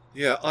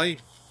 Yeah, I'm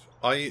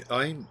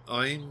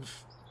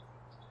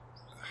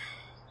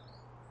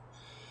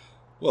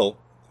well.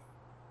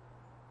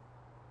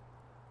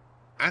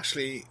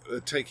 Actually,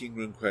 taking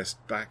RuneQuest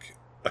back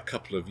a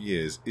couple of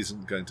years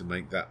isn't going to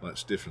make that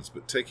much difference.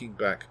 But taking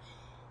back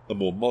a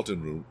more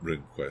modern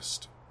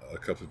RuneQuest a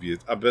couple of years,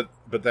 but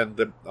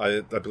then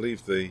I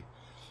believe the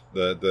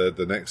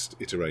next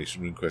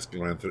iteration, RuneQuest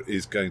Glantha,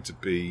 is going to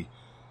be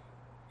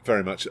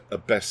very much a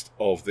best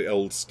of the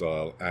old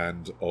style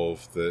and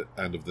of the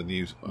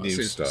new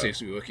style. Seems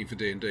to be working for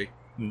D&D.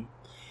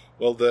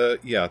 Well,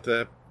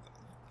 the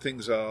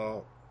things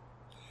are.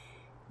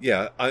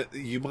 Yeah,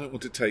 you might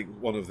want to take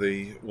one of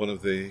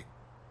the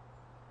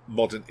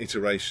modern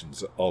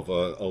iterations of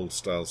an old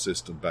style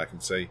system back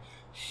and say,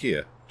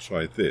 "Here,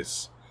 try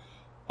this."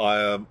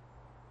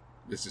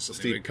 This is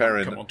something Steve we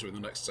Perrin, come on to in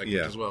the next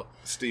segment as well.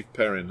 Steve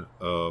Perrin.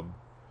 I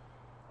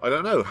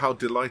don't know how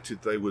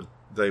delighted they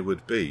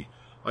would be.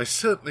 I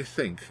certainly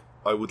think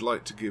I would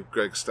like to give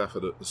Greg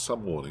Stafford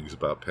some warnings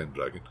about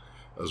Pendragon,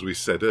 as we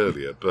said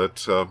earlier,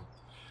 but.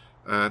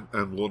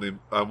 And warn him.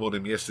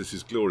 Yes, this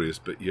is glorious,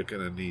 but you're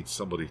going to need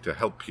somebody to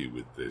help you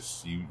with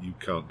this. You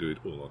can't do it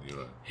all on your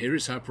own. Here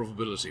is how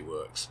probability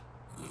works.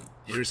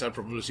 Here is how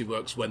probability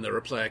works when there are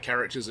player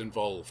characters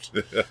involved.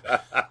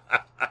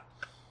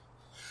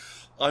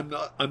 I'm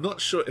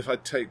not sure if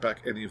I'd take back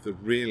any of the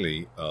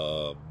really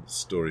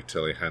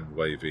storytelling hand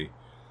wavy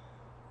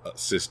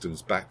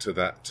systems back to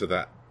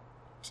that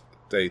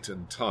date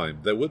and time.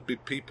 There would be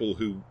people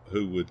who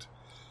would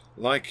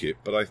like it,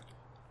 but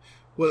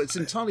Well, it's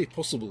entirely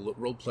possible that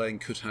role-playing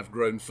could have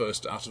grown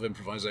first out of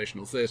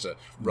improvisational theatre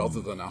rather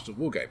than out of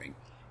wargaming.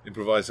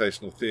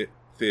 Improvisational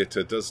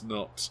theatre does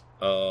not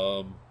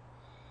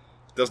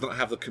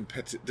have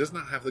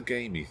the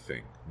gamey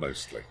thing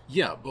mostly.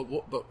 Yeah, but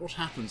what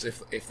happens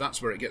if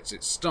that's where it gets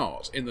its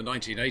start? In the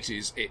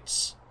 1980s,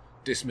 it's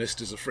dismissed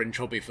as a fringe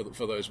hobby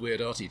for those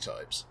weird arty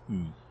types.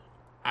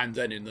 And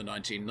then in the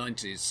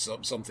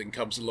 1990s, something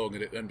comes along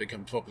and it then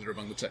becomes popular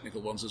among the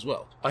technical ones as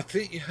well. I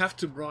think you have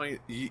to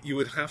ride. You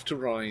would have to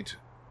ride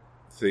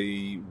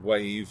the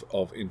wave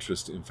of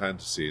interest in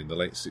fantasy in the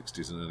late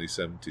 60s and early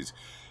 70s.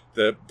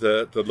 The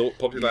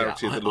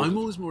popularity of the Lord. I'm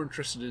always more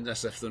interested in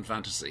SF than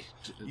fantasy.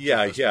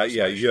 Yeah.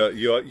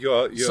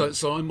 You're.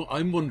 So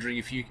I'm wondering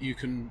if you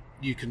can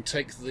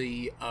take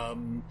the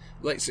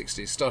late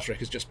 60s. Star Trek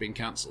has just been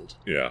cancelled.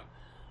 Yeah.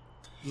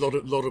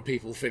 Lot of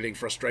people feeling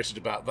frustrated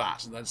about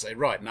that, and then say,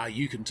 right, now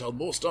you can tell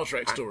more Star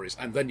Trek stories,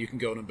 and then you can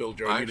go on and build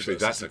your own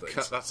universes. Actually,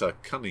 that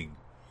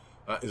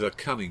is a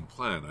cunning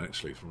plan,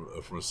 actually,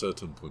 from a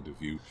certain point of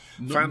view.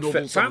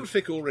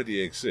 Fanfic already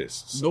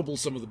exists. Nobble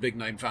some of the big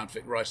name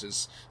fanfic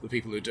writers, the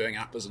people who are doing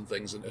appers and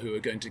things, and who are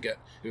going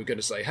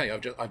to say, hey,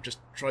 I've just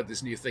tried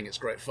this new thing, it's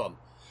great fun.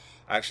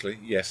 Actually,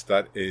 yes,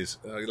 that is.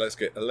 Let's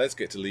get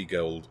to Lee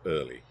Gold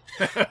early.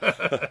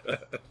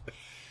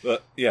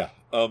 But yeah.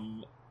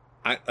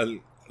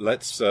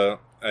 Let's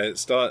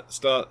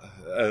start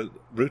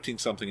rooting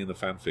something in the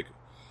fanfic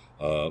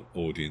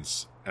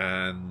audience,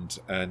 and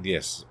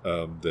yes,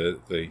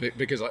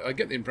 because I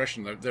get the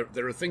impression that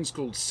there are things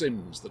called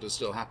sims that are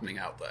still happening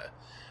out there,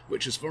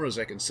 which, as far as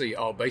I can see,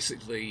 are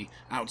basically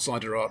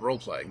outsider art role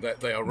playing.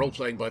 They are role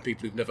playing by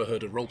people who've never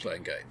heard of role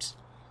playing games.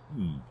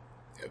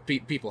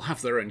 People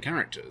have their own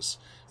characters.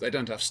 They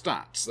don't have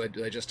stats.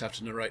 They just have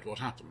to narrate what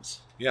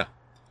happens. Yeah,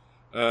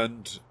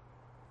 and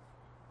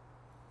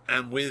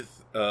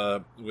with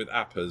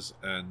appers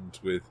and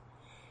with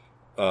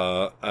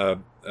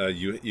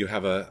you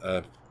have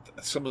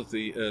some of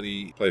the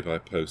early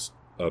play-by-post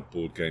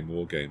board game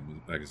war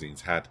game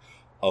magazines had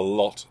a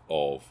lot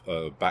of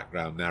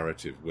background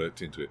narrative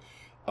worked into it.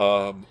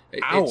 An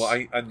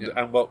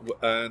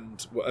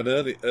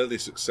early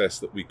success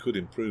that we could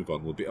improve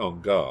on would be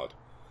On Guard.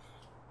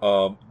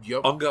 On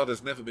Guard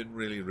has never been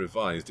really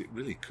revised. It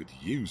really could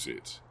use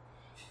it.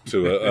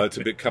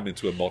 to come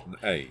into a modern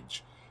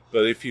age.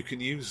 But if you can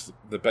use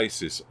the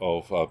basis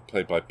of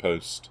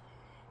play-by-post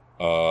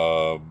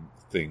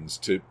things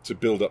to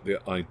build up the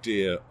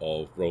idea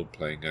of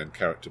role-playing and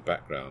character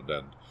background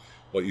and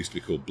what used to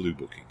be called blue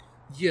booking.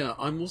 Yeah,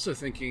 I'm also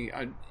thinking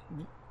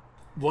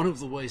one of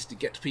the ways to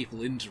get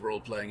people into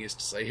role-playing is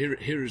to say,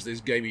 here is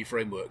this gamey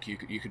framework you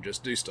can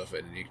just do stuff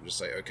in, and you can just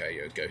say, okay,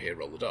 go here,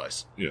 roll the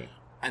dice. Yeah.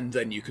 And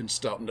then you can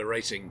start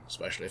narrating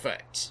special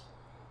effects.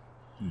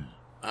 The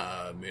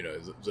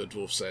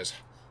dwarf says,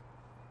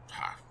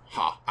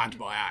 ha, and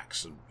my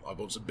axe, and I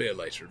want some beer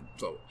later, and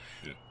so on.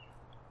 Yeah.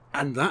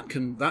 And that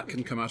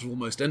can come out of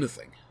almost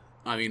anything.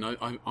 I mean,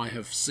 I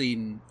have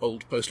seen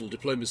old postal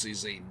diplomacy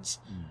zines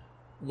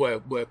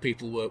where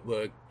people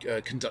were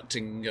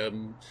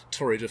conducting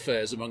torrid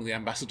affairs among the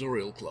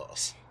ambassadorial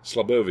class.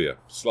 Slabovia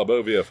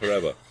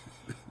forever.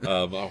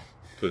 I'll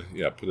put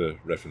a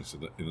reference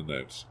in the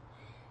notes.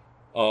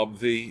 And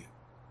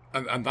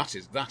that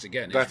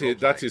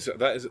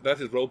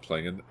is role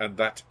playing, and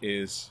that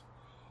is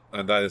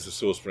a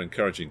source for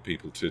encouraging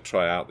people to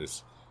try out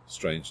this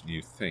strange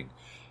new thing.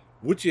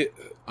 Would you?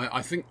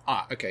 I think.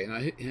 Okay. Now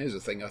here's the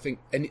thing. I think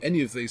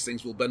any of these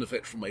things will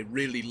benefit from a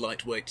really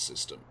lightweight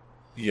system.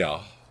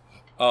 Yeah.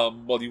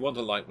 Well, you want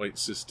a lightweight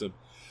system,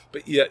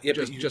 but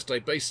just a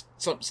base.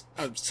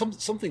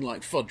 Something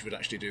like Fudge would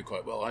actually do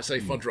quite well. I say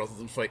Fudge rather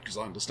than Fate because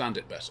I understand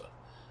it better,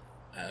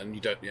 and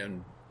you don't.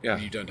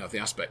 You don't have the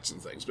aspects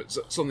and things, but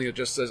something that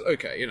just says,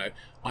 okay,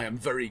 I am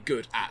very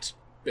good at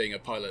being a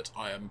pilot.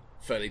 I am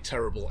fairly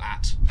terrible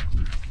at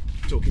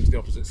talking to the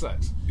opposite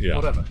sex. Yeah.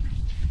 Whatever.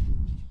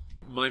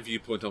 My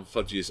viewpoint on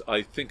Fudge is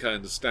I think I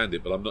understand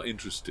it, but I'm not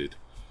interested.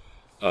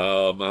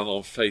 And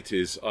on Fate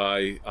is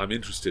I'm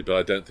interested, but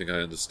I don't think I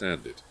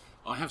understand it.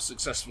 I have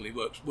successfully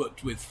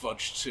worked with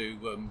Fudge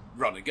to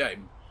run a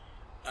game.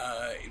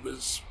 It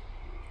was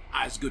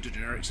as good a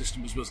generic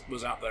system as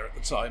was out there at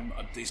the time.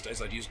 These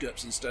days I'd use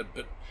GURPS instead,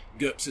 but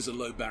GURPS is a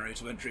low barrier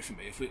to entry for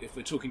me. If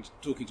we're talking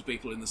to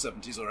people in the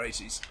 70s or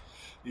 80s,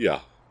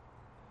 yeah,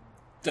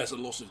 there's a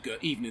lot of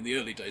GURPS. Even in the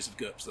early days of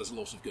GURPS, there's a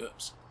lot of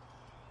GURPS.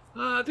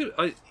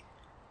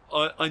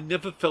 I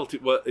never felt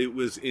it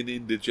was in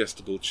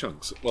indigestible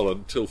chunks. Well,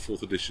 until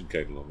 4th edition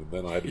came along, and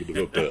then I had a bit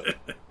of a burp.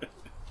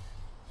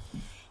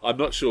 I'm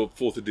not sure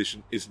 4th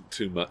edition isn't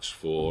too much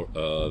for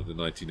the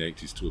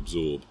 1980s to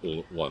absorb all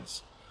at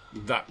once.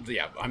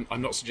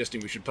 I'm not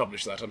suggesting we should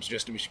publish that. I'm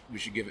suggesting we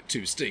should give it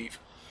to Steve.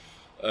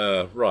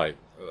 Right.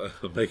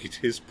 Make it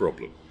his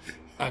problem.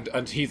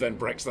 And he then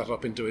breaks that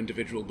up into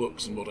individual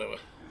books and whatever.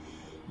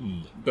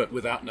 But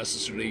without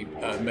necessarily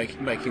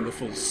making the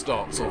full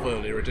starts of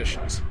earlier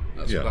editions.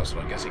 That's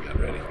what I'm getting at,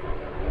 really.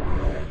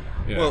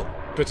 Yeah. Well,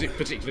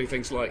 particularly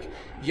things like,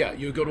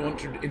 you're going to want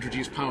to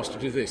introduce powers to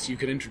do this. You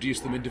can introduce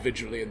them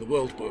individually in the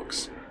world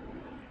books,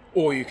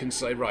 or you can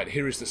say, right,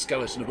 here is the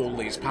skeleton of all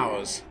these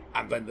powers,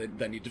 and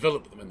then you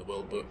develop them in the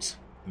world books,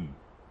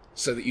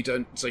 so that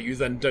you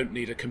then don't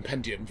need a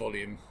compendium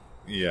volume.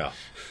 Yeah,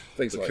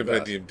 things like that. The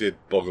compendium did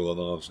boggle a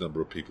large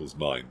number of people's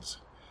minds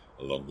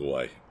along the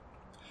way.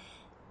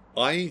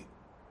 I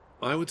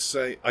would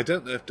say I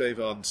don't know if Dave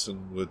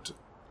Arneson would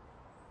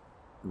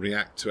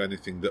react to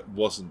anything that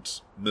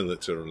wasn't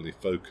militarily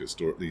focused,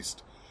 or at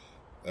least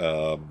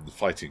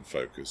fighting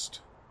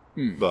focused.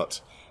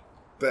 But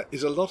there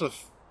are a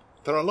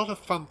lot of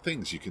fun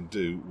things you can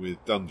do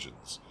with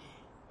dungeons.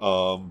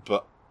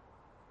 But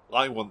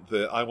I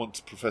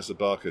want Professor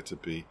Barker to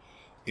be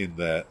in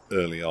there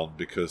early on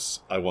because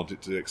I want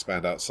it to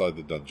expand outside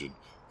the dungeon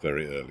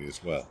very early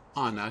as well.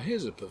 Now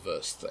here's a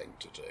perverse thing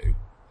to do.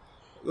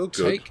 Oh,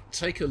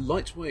 take a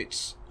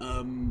lightweight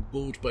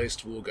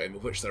board-based wargame,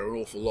 of which there are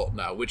an awful lot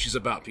now, which is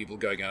about people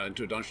going out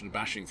into a dungeon and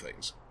bashing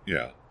things.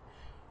 Yeah.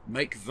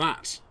 Make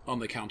that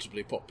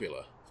unaccountably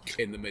popular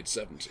in the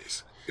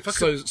mid-70s.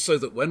 So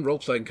that when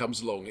role-playing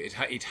comes along,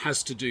 it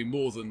has to do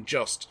more than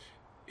just,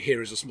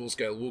 here is a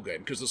small-scale wargame,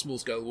 because the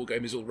small-scale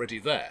wargame is already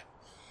there.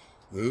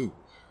 Ooh.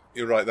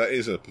 You're right, that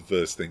is a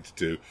perverse thing to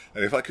do.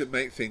 And if I could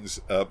make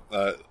things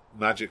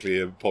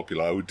magically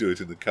popular, I would do it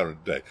in the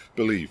current day.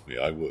 Believe me,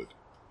 I would.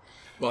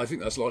 Well, I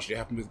think that's largely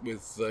happened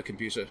with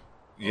computer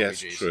RPGs. Yes,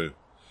 true.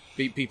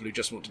 People who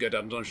just want to go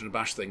down dungeon and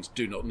bash things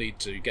do not need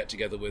to get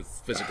together with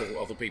physical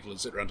other people and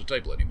sit around a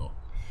table anymore.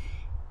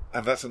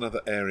 And that's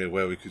another area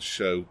where we could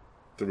show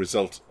the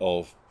result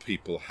of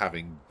people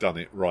having done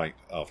it right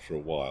after a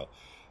while,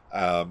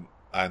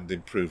 and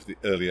improve the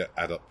earlier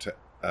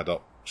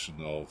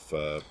adoption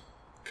of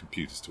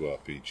computers to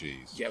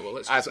RPGs. Yeah, well,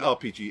 as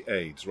RPG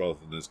aids rather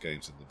than as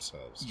games in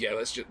themselves. Yeah,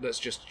 let's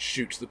just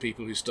shoot the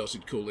people who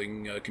started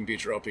calling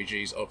computer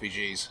RPGs,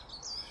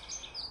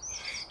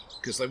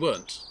 because they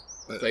weren't.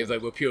 They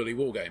were purely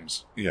war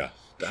games. Yeah,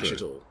 dash true.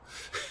 It all.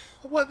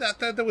 Well,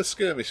 there were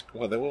skirmish.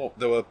 Well, there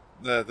were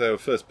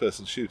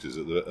first-person shooters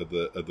at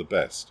the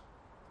best.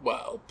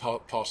 Well,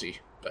 party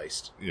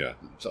based. Yeah,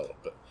 so on,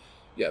 but.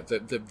 Yeah,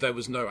 there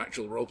was no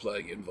actual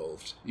role-playing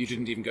involved. You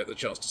didn't even get the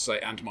chance to say,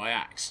 and my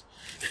axe.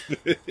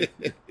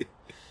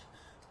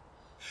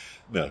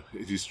 No,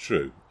 it is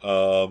true.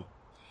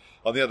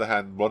 On the other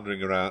hand,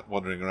 wandering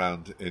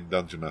around in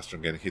Dungeon Master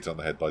and getting hit on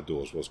the head by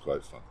doors was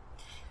quite fun.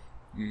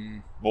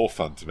 More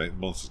fun to make the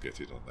monsters get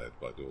hit on the head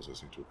by doors, I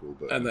seem to recall.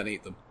 But, and then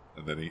eat them.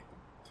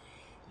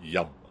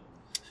 Yum.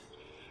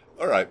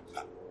 All right.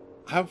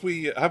 Have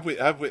we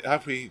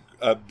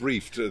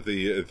briefed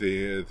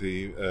the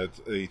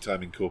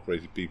Time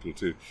Incorporated people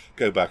to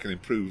go back and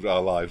improve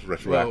our lives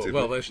retroactively?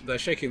 Well, they're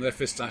shaking their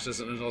fists at us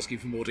and asking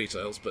for more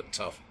details, but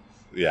tough.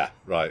 Yeah,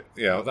 right.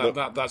 Yeah,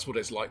 that's what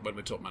it's like when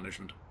we're top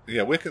management.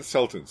 Yeah, we're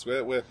consultants.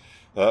 We're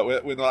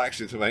not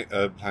actually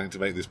planning to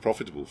make this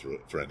profitable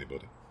for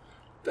anybody.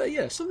 But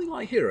yeah, something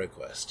like Hero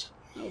Quest,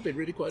 that would be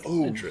really quite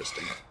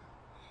interesting.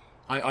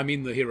 I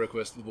mean the Hero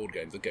Quest, the board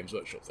game, the Games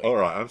Workshop thing. All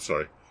right, I'm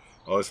sorry.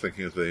 I was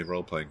thinking of the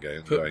role-playing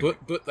game.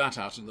 Put that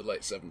out in the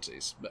late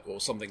 70s, or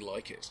something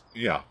like it.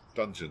 Yeah,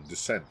 Dungeon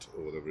Descent,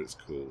 or whatever it's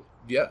called.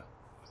 Yeah.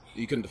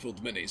 You couldn't afford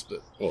the minis,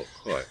 but... Oh,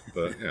 right,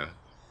 but yeah.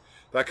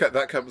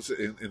 That comes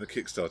in the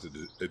Kickstarter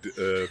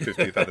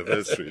 50th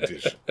anniversary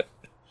edition.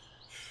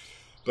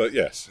 But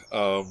yes,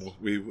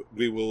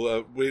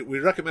 we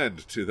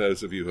recommend to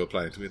those of you who are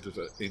planning to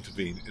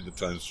intervene in the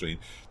time stream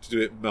to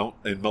do it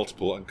in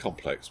multiple and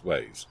complex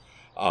ways.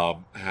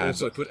 And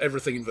also put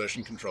everything in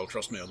version control,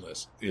 trust me on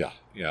this. Yeah.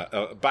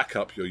 Back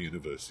up your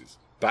universes.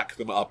 Back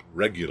them up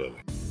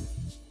regularly.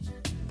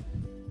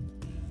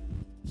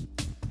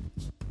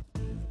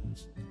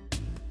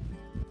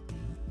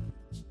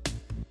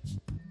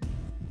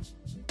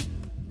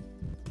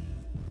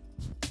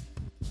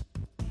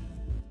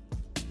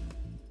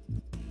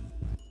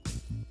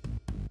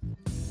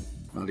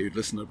 Valued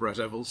listener Brett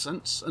Evans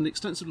sent an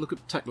extensive look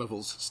at tech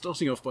levels,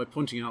 starting off by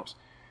pointing out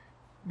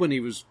when he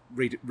was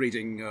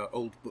reading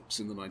old books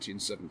in the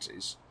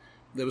 1970s,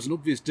 there was an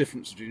obvious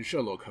difference between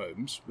Sherlock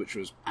Holmes, which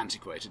was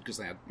antiquated because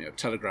they had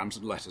telegrams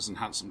and letters and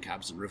hansom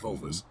cabs and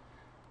revolvers,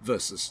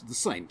 versus the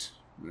Saint.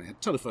 They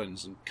had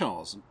telephones and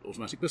cars and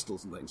automatic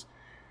pistols and things.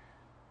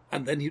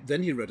 And then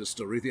he read a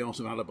story, The Art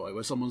of Alibi,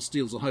 where someone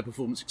steals a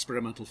high-performance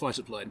experimental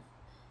fighter plane,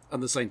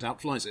 and the Saint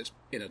outflies it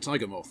in a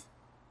Tiger Moth.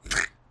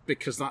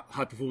 Because that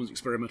high-performance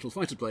experimental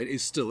fighter plane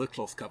is still a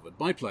cloth-covered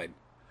biplane.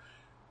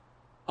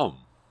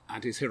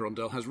 And his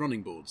Hirondelle has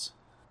running boards.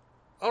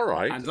 All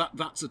right. And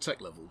that's a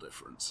tech level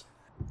difference.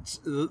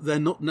 They're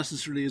not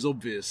necessarily as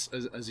obvious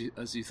as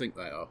you think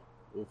they are.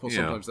 Or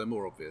sometimes they're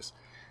more obvious.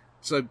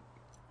 So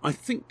I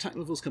think tech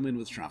levels come in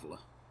with Traveller.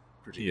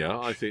 Yeah,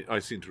 much. I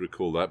seem to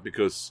recall that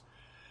because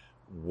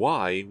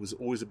why was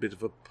always a bit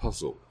of a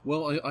puzzle.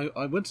 Well,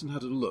 I went and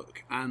had a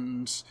look,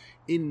 and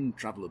in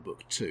Traveller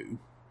Book 2,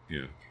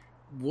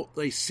 what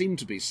they seem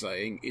to be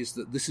saying is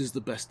that this is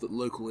the best that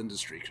local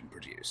industry can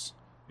produce.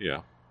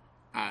 Yeah.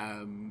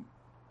 And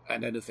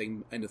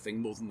anything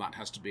more than that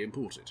has to be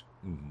imported.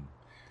 Mm-hmm.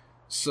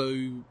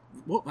 So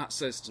what that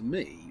says to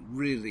me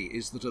really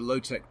is that a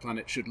low-tech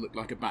planet should look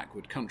like a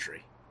backward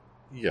country.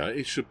 Yeah,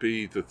 it should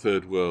be the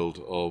third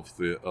world of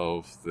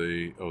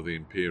the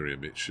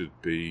Imperium. It should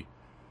be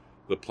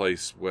the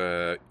place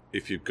where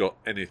if you've got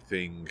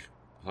anything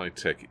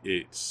high-tech,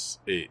 it's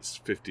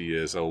 50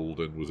 years old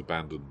and was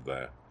abandoned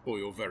there. Or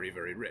you're very,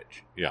 very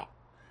rich. Yeah.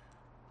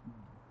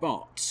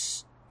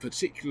 But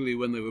particularly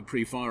when they were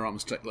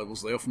pre-firearms tech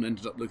levels, they often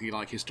ended up looking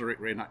like historic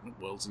reenactment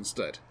worlds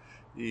instead.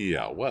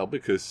 Yeah, well,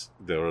 because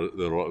there are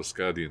a lot of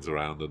Scardians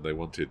around and they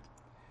wanted...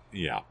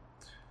 Yeah.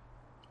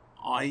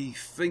 I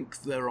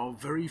think there are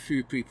very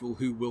few people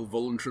who will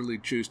voluntarily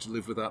choose to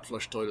live without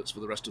flush toilets for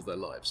the rest of their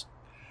lives.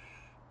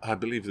 I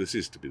believe this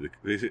is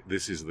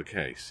the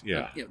case,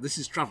 yeah. This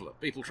is Traveller.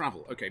 People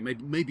travel. Okay,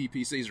 maybe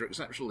PCs are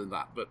exceptional in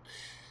that, but...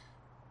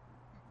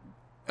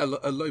 A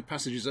low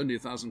passage is only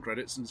 1,000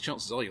 credits, and the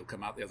chances are you'll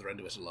come out the other end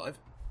of it alive.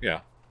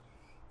 Yeah.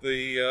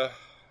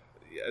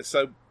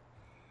 So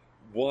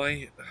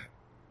why?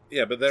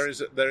 Yeah, but there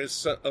is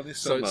only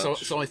so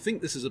much. So I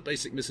think this is a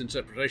basic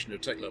misinterpretation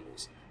of tech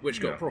levels, which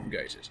got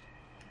propagated.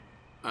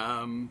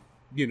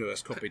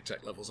 Universe copied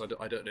tech levels. I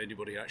don't know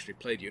anybody who actually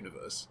played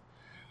Universe.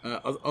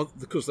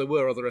 Because there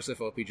were other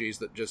SFRPGs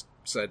that just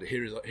said,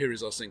 here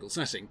is our single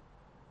setting,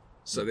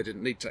 so they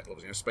didn't need tech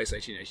levels. Space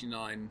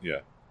 1889.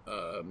 Yeah.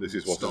 This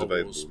is what Star is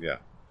available. Wars, yeah,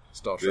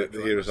 Star Trek.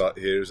 Here's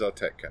our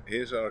tech.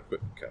 Here's our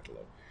equipment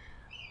catalogue.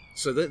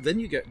 So then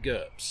you get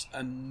GURPS,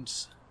 and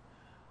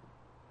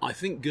I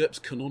think GURPS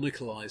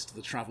canonicalized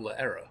the Traveller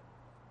era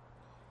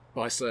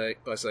by saying,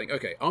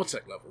 okay, our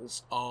tech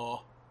levels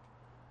are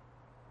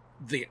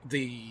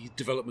the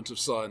development of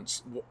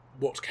science,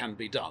 what can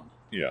be done.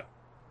 Yeah,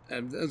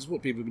 and that's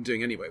what people have been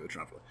doing anyway with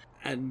Traveller.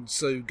 And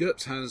so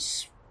GURPS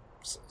has,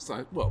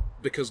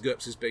 because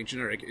GURPS is being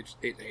generic,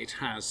 it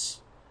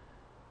has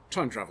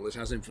time travel, it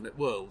has infinite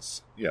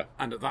worlds. Yeah.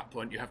 And at that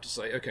point you have to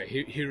say, okay,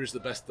 here is the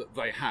best that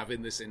they have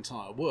in this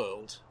entire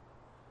world,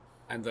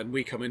 and then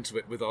we come into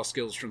it with our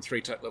skills from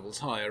 3 tech levels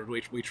higher, and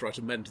we try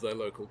to mend their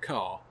local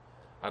car,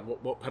 and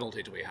what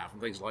penalty do we have,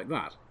 and things like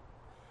that.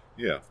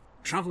 Yeah.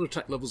 Traveller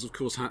tech levels, of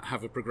course,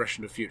 have a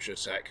progression of future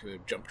tech,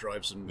 jump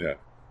drives and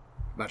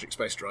magic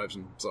space drives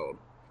and so on.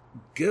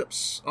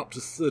 GURPS up to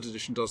 3rd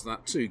edition does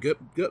that too.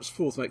 GURPS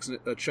 4th makes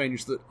a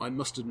change that I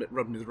must admit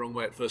rubbed me the wrong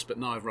way at first, but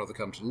now I've rather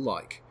come to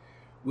like,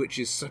 which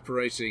is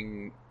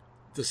separating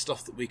the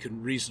stuff that we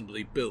can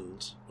reasonably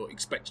build or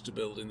expect to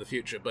build in the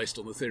future based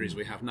on the theories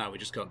we have now, we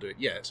just can't do it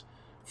yet,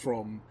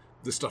 from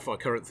the stuff our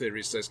current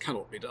theory says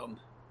cannot be done.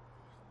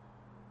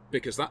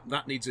 Because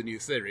that needs a new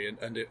theory,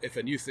 and if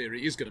a new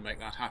theory is going to make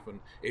that happen,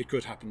 it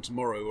could happen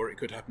tomorrow or it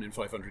could happen in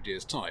 500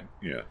 years' time.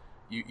 Yeah.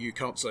 You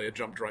can't say a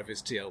jump drive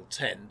is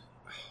TL10.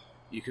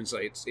 You can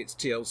say it's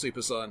TL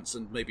super science,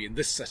 and maybe in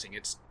this setting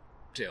it's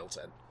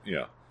TL10.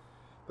 Yeah.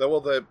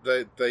 Well,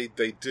 they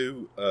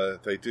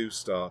do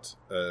start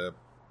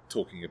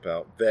talking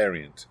about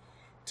variant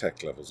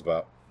tech levels,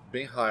 about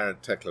being higher in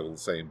tech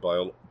levels, say in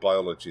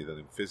biology than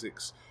in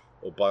physics,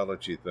 or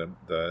biology than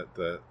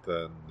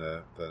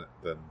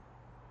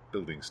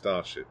building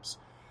starships.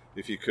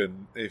 If you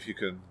can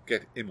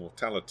get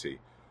immortality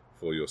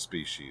for your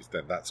species,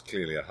 then that's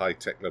clearly a high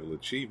tech level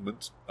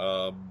achievement.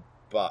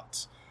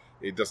 But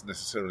it doesn't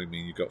necessarily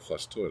mean you've got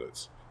flush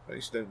toilets. At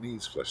least you don't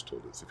need flush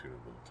toilets if you're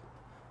immortal.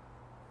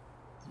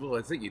 Well,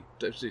 I think you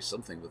don't do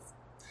something with.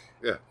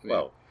 Yeah.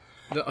 Well,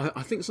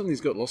 I think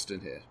something's got lost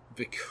in here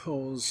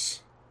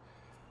because,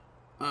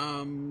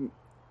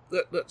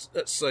 let's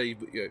say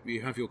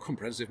you have your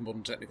comprehensive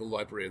modern technical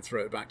library and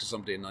throw it back to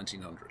somebody in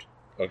 1900.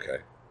 Okay.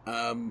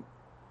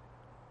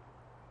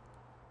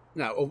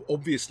 Now,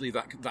 obviously,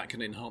 that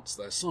can enhance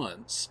their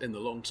science in the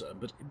long term,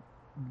 but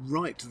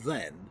right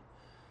then,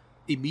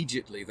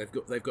 immediately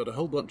they've got a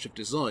whole bunch of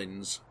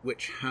designs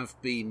which have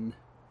been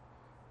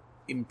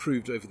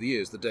improved over the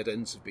years. The dead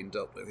ends have been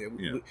dealt with.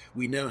 Yeah.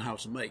 We know how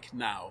to make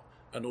now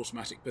an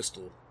automatic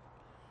pistol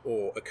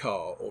or a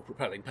car or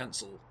propelling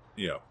pencil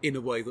in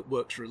a way that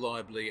works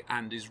reliably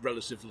and is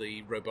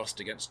relatively robust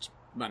against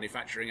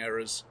manufacturing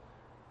errors.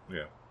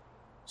 Yeah.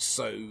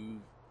 So,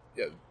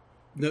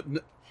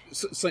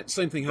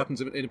 same thing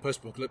happens in a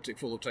post-apocalyptic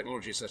full of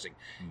technology setting.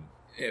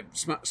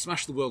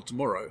 Smash the world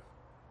tomorrow,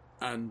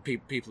 and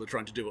people are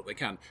trying to do what they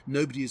can.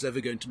 Nobody is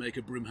ever going to make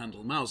a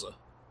broom-handle Mauser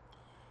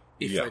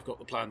if they've got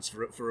the plans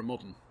for a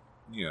modern.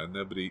 Yeah,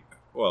 nobody.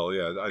 Well,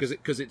 yeah,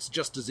 because it's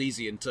just as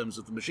easy in terms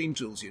of the machine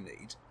tools you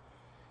need.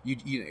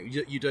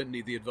 You don't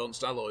need the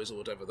advanced alloys or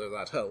whatever, though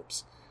that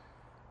helps.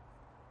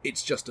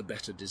 It's just a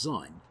better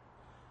design.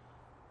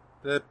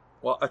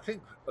 Well, I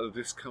think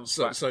this comes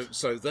back.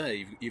 So there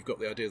you've got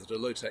the idea that a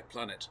low-tech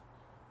planet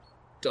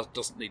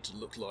doesn't need to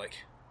look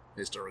like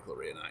historical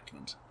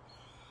reenactment.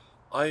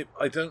 I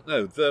don't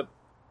know.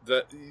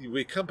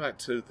 We come back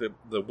to the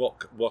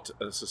what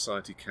a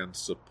society can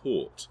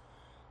support.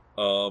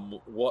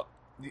 What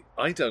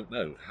I don't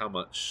know how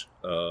much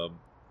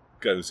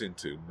goes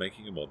into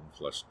making a modern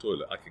flush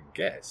toilet. I can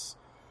guess,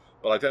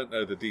 but I don't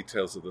know the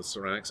details of the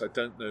ceramics. I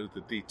don't know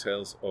the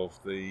details of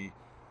the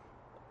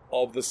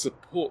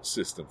support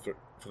system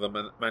for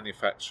the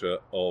manufacture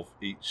of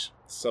each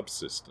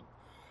subsystem.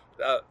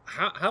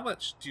 How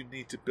much do you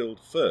need to build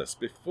first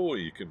before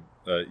you can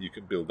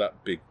build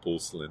that big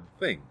porcelain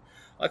thing?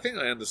 I think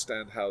I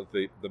understand how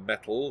the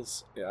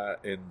metals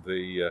in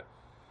the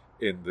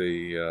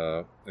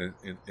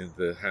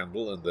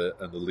handle and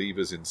the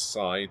levers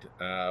inside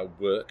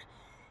work,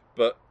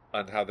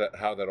 and how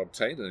they're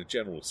obtained in a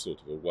general sort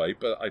of a way.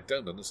 But I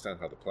don't understand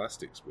how the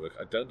plastics work.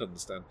 I don't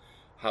understand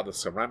how the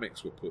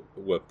ceramics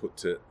were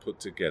put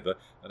together,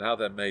 and how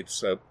they're made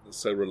so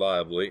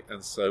reliably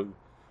and so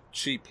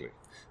cheaply.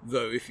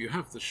 Though, if you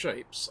have the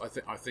shapes, I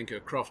think a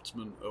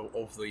craftsman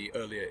of the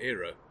earlier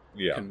era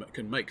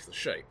can make the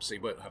shapes. So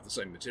you won't have the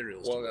same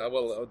materials.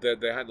 Well,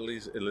 they had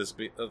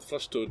Elizabethan.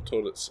 Flush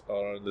toilets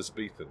are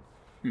Elizabethan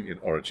in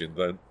origin,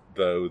 though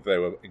they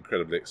were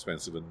incredibly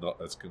expensive and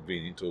not as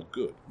convenient or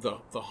good.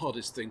 The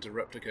hardest thing to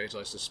replicate,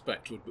 I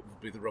suspect, would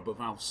be the rubber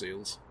valve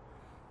seals.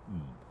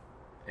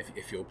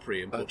 If you're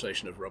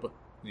pre-importation of rubber.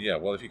 Yeah,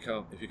 well, if you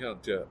can't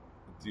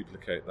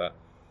duplicate that,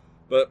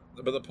 but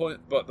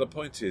the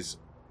point is,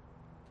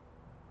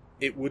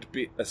 it would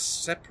be a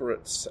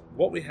separate.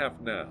 What we have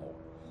now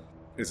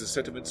is a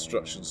set of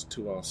instructions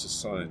to our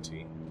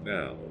society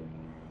now,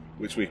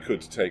 which we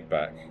could take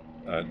back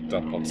and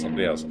dump on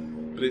somebody else.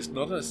 But it's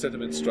not a set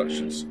of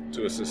instructions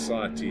to a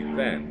society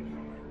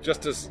then,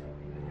 just as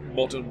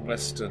modern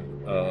Western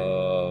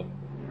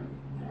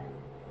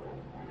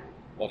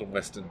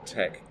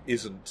tech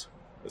isn't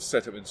a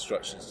set of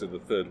instructions to the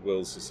third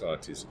world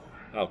societies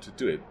how to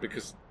do it,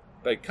 because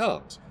they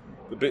can't.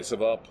 The bits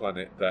of our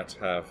planet that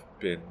have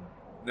been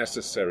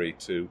necessary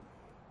to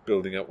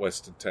building up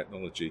Western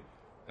technology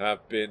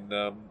have been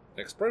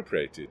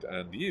expropriated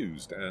and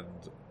used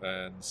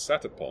and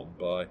sat upon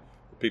by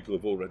the people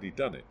who've already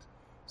done it.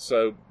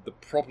 So the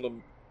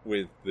problem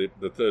with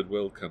the third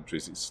world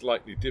countries is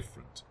slightly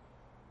different,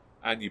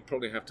 and you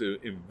probably have to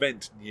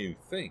invent new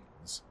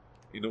things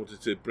in order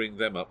to bring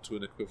them up to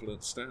an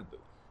equivalent standard.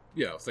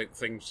 Yeah, I think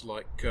things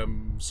like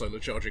solar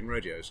charging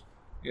radios.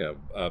 Yeah,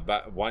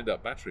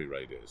 wind-up battery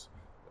radios.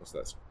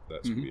 That's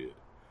weird.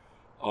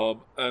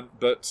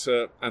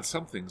 And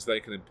some things they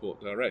can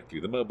import directly.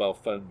 The mobile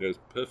phone goes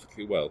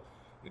perfectly well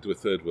into a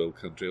third world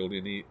country. All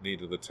you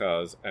need are the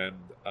towers and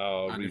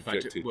are and rejected.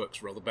 In fact, it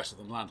works rather better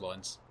than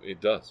landlines. It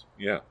does,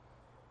 yeah.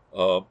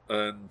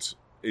 And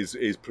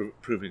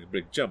proving a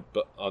big jump.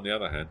 But on the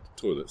other hand,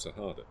 toilets are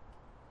harder.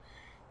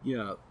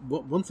 Yeah,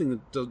 one thing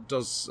that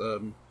does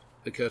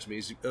occur to me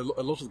is a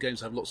lot of the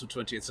games have lots of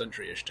 20th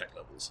century-ish tech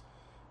levels.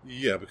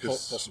 Yeah,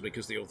 because Possibly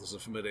because the authors are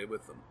familiar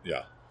with them.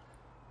 yeah,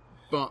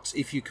 But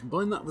if you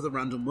combine that with a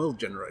random world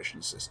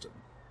generation system,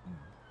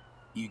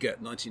 you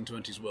get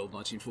 1920s world,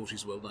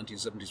 1940s world,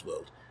 1970s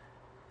world.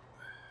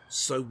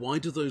 So why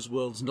do those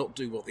worlds not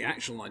do what the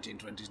actual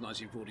 1920s,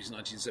 1940s,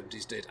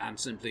 1970s did and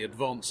simply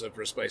advance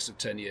over a space of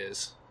 10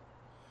 years?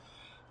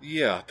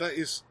 yeah, that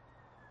is.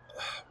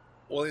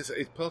 Well, it's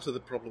part of the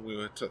problem we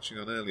were touching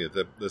on earlier.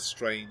 The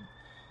strange,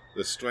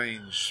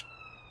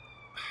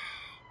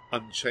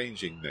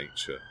 unchanging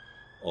nature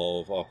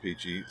of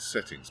RPG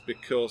settings,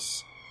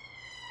 because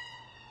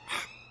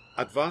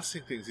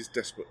advancing things is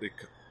desperately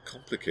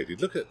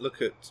complicated. Look at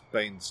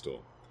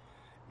Banestorm.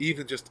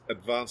 Even just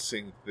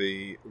advancing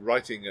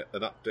writing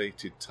an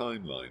updated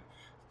timeline,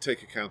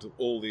 take account of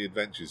all the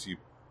adventures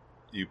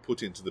you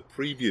put into the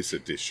previous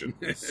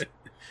editions.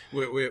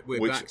 we're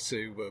back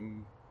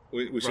to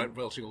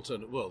writing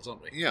alternate worlds,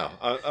 aren't we? Yeah,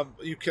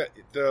 you can.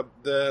 There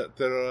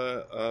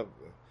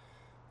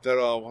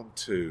are 1,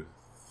 2,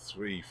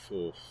 3,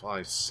 4,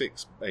 5,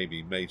 6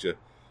 maybe major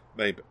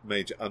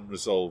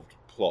unresolved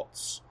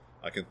plots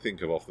I can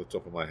think of off the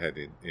top of my head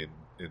in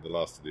the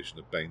last edition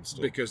of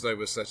Banestorm, because they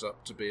were set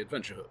up to be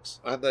adventure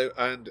hooks,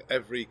 and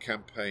every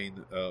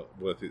campaign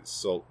worth its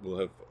salt will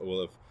have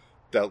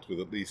dealt with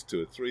at least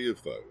 2 or 3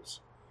 of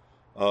those.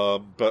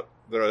 But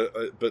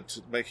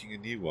making a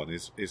new one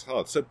is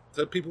hard. So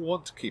people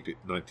want to keep it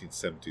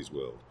 1970s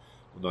world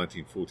or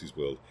 1940s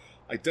world.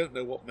 I don't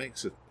know what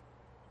makes it.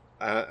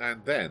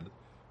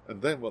 And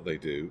then what they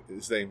do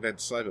is they invent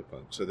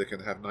cyberpunk so they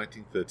can have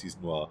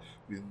 1930s noir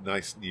with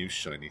nice new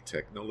shiny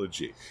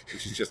technology,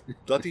 which is just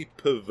bloody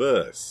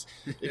perverse.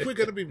 If we're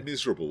going to be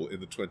miserable in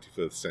the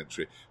 21st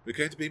century, we're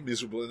going to be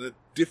miserable in a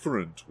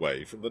different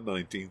way from the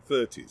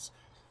 1930s.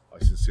 I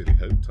sincerely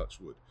hope, touch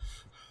wood.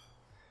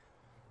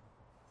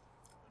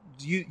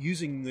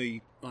 Using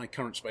the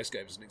current space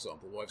game as an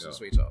example, Wives and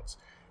Sweethearts,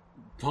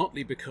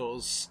 partly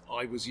because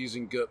I was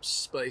using GURPS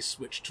Space,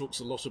 which talks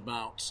a lot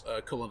about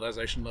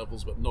colonization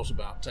levels, but not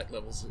about tech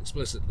levels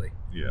explicitly.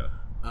 Yeah.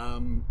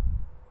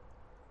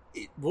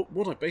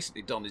 What I've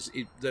basically done is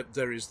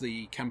there is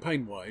the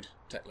campaign-wide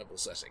tech level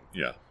setting,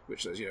 Yeah.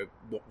 which says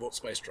what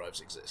space drives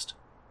exist.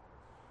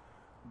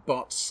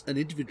 But an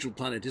individual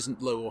planet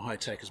isn't low or high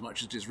tech as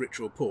much as it is rich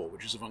or poor,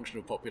 which is a function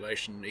of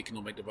population,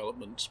 economic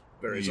development,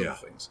 various other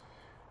things.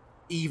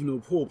 Even a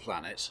poor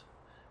planet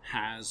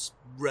has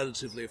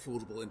relatively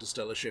affordable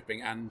interstellar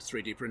shipping and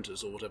 3D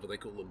printers, or whatever they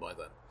call them by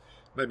then.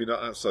 Maybe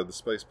not outside the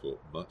spaceport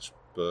much,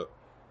 but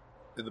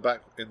in the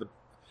back,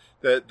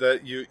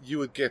 you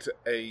would get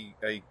a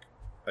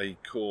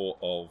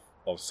core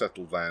of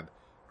settled land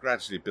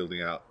gradually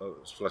building out,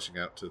 flushing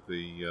out to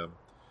the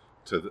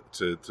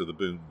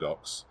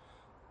boondocks.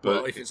 But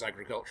well, if it's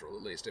agricultural,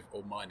 at least,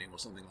 or mining or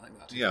something like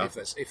that. Yeah.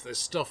 If there's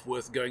stuff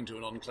worth going to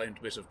an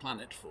unclaimed bit of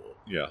planet for.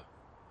 Yeah.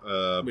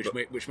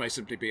 Which may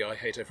simply be, I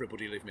hate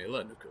everybody, leave me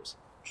alone, of course.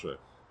 True.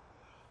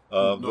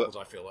 Not that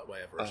I feel that way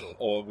ever at all.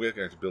 Or we're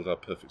going to build our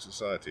perfect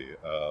society,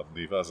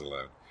 leave us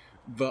alone.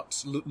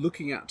 But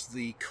looking at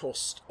the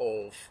cost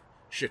of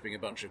shipping a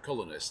bunch of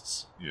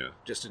colonists,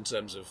 just in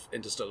terms of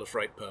interstellar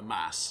freight per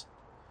mass,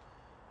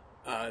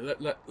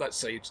 let's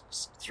say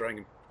it's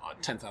throwing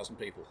 10,000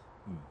 people.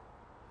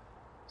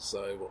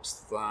 So what's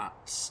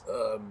that?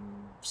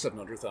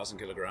 700,000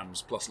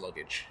 kilograms plus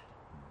luggage.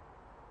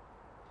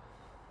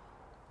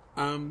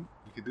 You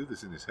can do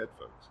this in his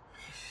headphones.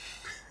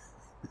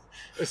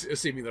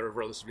 Assuming they're of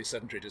relatively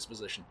sedentary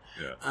disposition.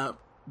 Yeah.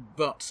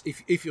 But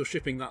if you're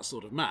shipping that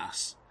sort of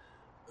mass,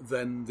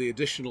 then the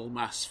additional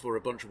mass for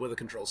a bunch of weather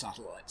control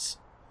satellites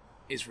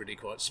is really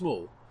quite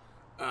small.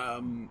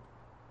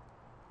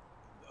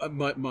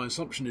 My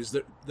assumption is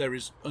that there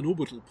is an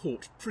orbital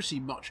port pretty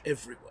much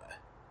everywhere.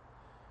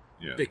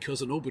 Yeah.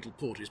 Because an orbital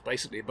port is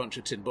basically a bunch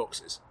of tin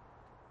boxes.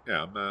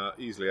 Yeah,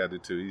 easily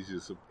added to,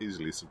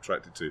 easily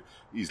subtracted to,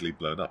 easily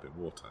blown up in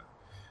wartime.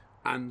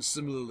 And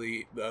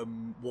similarly,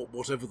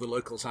 whatever the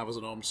locals have as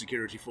an armed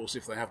security force,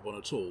 if they have one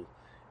at all,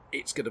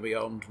 it's going to be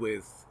armed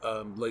with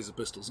laser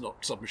pistols,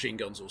 not submachine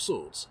guns or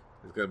swords.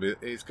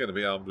 It's going to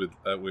be armed with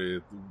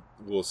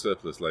war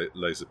surplus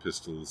laser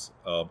pistols,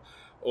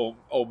 or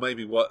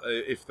maybe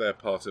if they're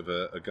part of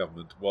a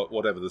government,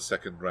 whatever the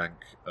second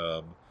rank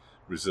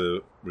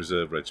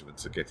reserve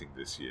regiments are getting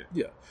this year.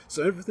 Yeah,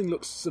 so everything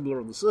looks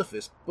similar on the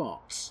surface,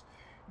 but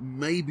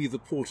maybe the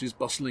port is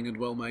bustling and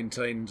well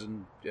maintained,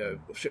 and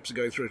ships are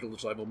going through it all the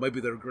time, or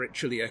maybe there are great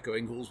chilly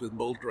echoing halls with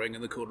mould growing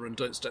in the corner, and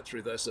don't step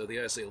through there, so the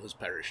air seal has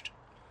perished.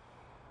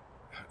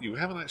 You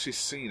haven't actually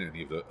seen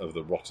any of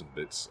the rotten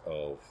bits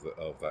of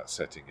that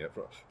setting yet,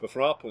 but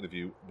from our point of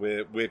view,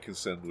 we're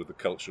concerned with the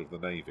culture of the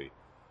Navy,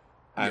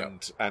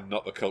 and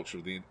not the culture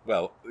of the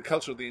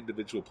culture of the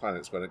individual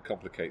planets when it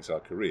complicates our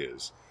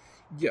careers.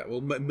 Yeah,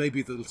 well,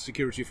 maybe the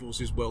security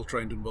force is well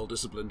trained and well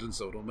disciplined and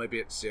so on, or maybe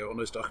it's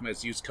Honest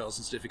Ahmed's used cars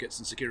and certificates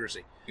and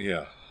security.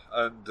 Yeah,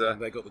 and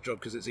they got the job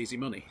because it's easy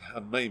money.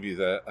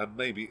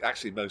 maybe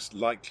actually most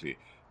likely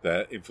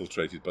they're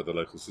infiltrated by the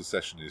local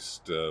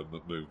secessionist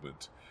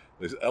movement.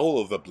 All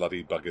of the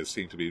bloody buggers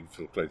seem to be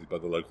infiltrated by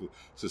the local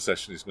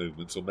secessionist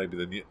movements, or maybe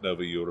the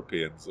Nova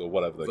Europeans, or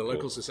whatever they call The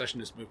local them.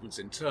 secessionist movements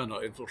in turn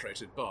are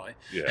infiltrated by.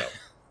 Yeah.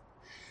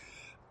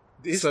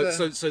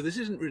 So this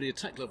isn't really a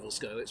tech level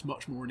scale, it's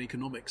much more an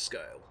economic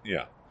scale.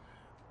 Yeah.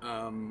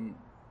 On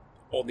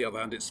the other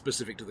hand, it's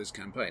specific to this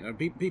campaign. And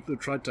people have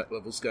tried tech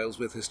level scales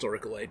with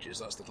historical ages,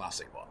 that's the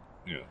classic one.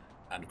 Yeah.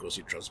 And of course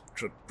you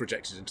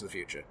project it into the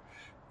future.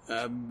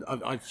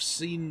 I've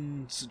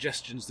seen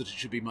suggestions that it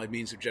should be my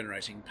means of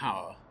generating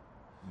power.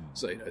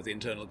 So, the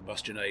internal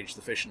combustion age,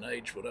 the fission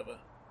age, whatever.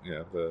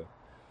 Yeah, the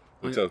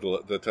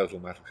total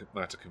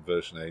matter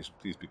conversion age.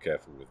 Please be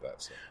careful with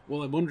that. So.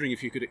 Well, I'm wondering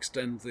if you could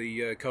extend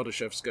the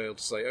Kardashev scale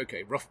to say,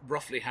 okay,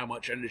 roughly how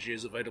much energy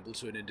is available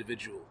to an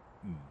individual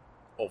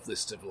of this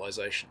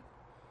civilization.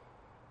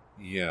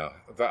 Yeah,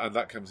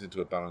 that comes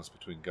into a balance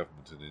between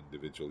government and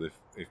individual.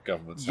 If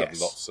governments have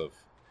lots of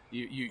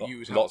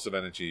lots of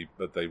energy,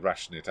 but they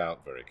ration it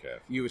out very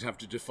carefully. You would have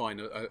to define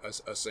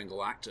a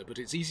single actor, but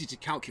it's easy to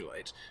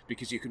calculate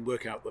because you can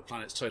work out the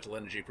planet's total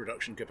energy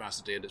production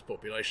capacity and its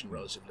population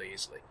relatively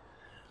easily.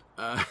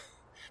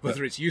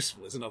 Whether it's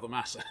useful is another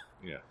matter.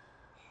 Yeah.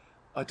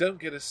 I don't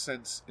get a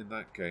sense in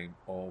that game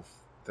of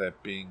there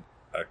being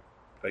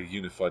a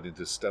unified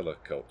interstellar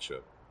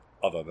culture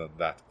other than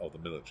that of the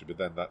military, but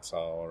then that's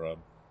our...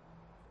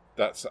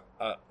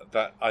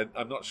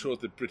 I'm not sure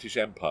the British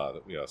Empire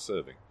that we are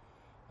serving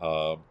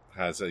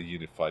has a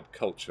unified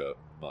culture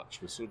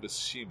much. We're sort of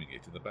assuming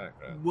it in the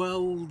background.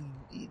 Well,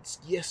 it's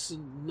yes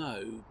and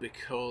no,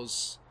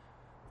 because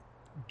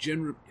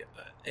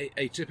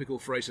a typical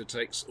freighter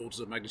takes orders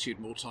of magnitude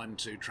more time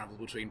to travel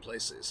between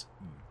places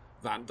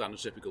than a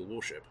typical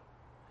warship.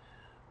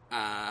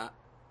 On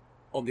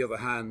the other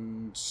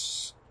hand,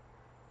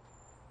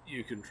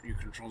 you can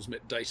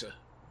transmit data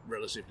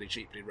relatively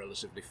cheaply,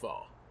 relatively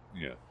far.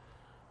 Yeah.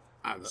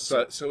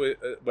 So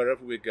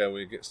wherever we go,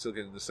 we're still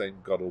getting the same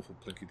god-awful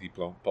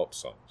plinkety-plonk pop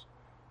songs.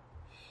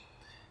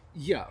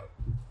 Yeah.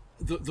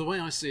 The way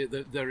I see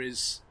it, there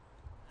is...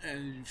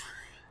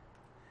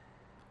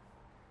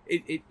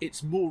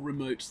 it's more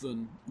remote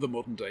than the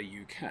modern-day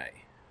UK.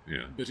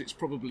 Yeah. But it's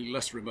probably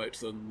less remote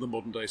than the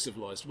modern-day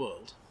civilised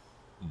world.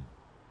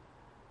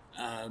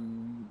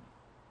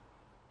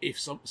 If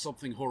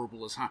something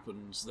horrible has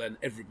happened, then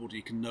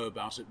everybody can know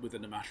about it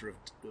within a matter of...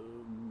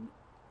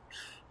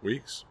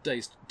 weeks?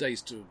 Days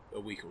to a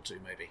week or two,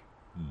 maybe.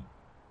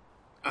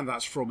 And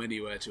that's from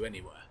anywhere to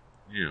anywhere.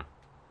 Yeah.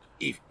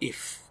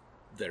 If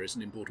there is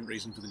an important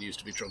reason for the news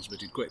to be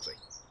transmitted quickly.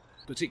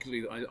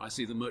 Particularly, I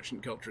see the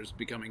merchant culture as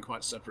becoming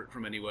quite separate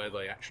from anywhere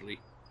they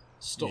actually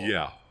stop.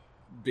 Yeah.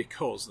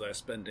 Because they're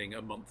spending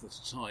a month at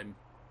a time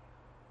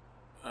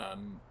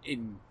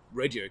in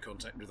radio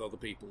contact with other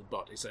people,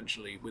 but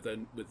essentially with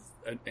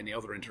any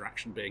other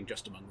interaction being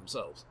just among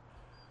themselves.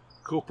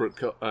 Corporate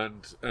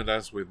and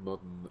as with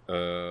modern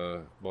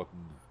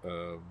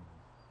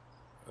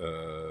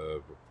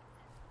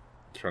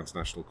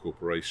transnational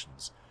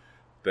corporations,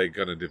 they're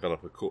going to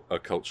develop a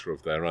culture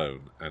of their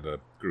own and a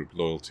group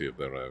loyalty of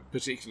their own.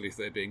 Particularly if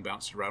they're being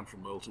bounced around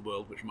from world to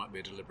world, which might be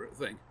a deliberate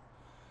thing.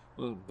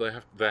 Well, they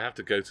have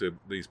to go to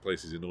these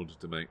places in order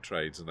to make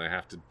trades, and they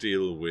have to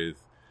deal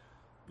with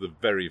the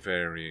very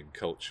varying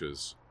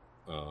cultures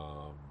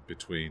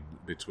between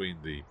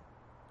the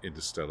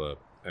interstellar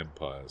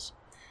empires.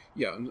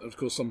 Yeah, and of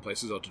course some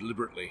places are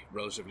deliberately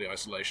relatively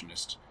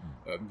isolationist.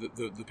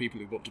 The people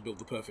who want to build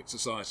the perfect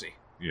society,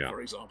 for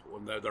example,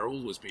 and there are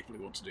always people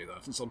who want to do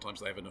that, and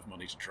sometimes they have enough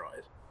money to try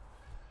it.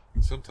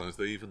 And sometimes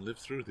they even live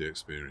through the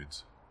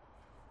experience.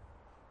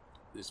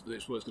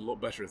 This works a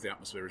lot better if the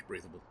atmosphere is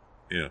breathable.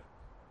 Yeah,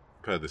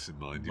 bear this in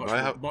mind.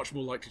 Much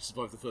more likely to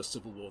survive the first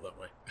civil war that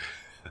way.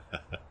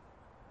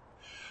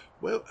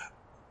 Well,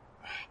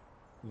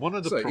 one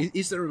of the...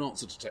 is there an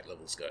answer to tech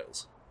level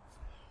scales?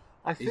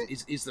 I think...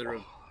 Is there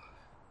a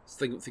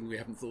thing we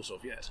haven't thought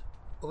of yet?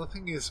 Well, the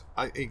thing is,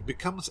 it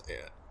becomes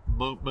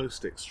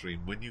most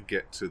extreme when you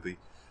get to the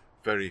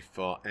very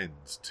far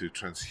ends, to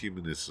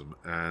transhumanism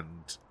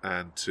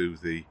and to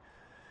the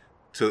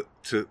to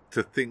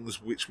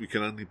things which we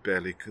can only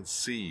barely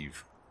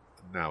conceive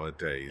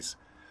nowadays.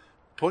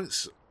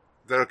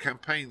 There are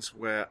campaigns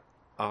where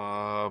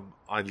I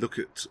look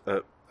at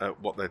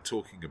what they're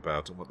talking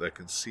about and what they're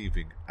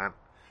conceiving, and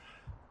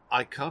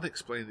I can't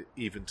explain it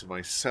even to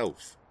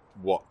myself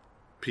what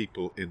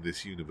people in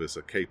this universe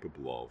are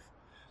capable of,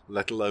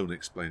 let alone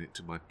explain it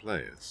to my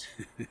players.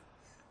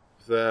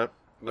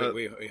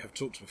 We have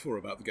talked before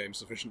about the game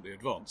Sufficiently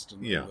Advanced,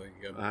 and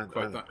the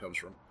quote that comes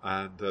from.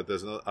 And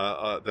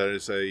there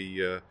is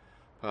a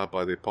Powered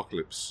by the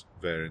Apocalypse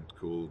variant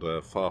called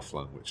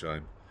Farflung, which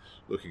I'm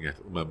looking at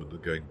the moment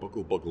and going,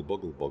 boggle, boggle,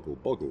 boggle, boggle,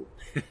 boggle.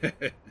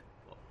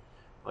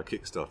 I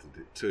kickstarted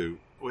it too,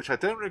 which I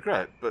don't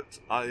regret, but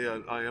I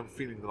am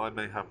feeling that I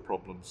may have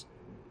problems.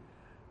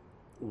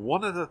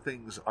 One of the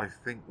things I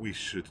think we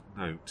should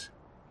note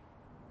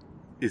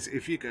is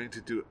if you're going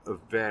to do a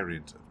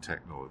variant of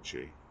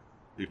technology,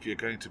 if you're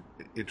going to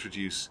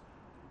introduce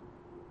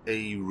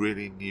a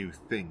really new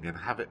thing and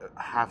have it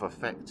have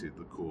affected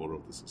the core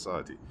of the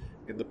society.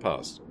 In the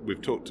past,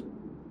 we've talked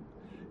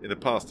in the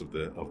past of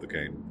the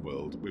game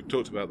world, we've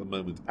talked about the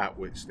moment at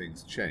which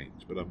things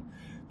change, but I'm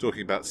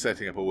talking about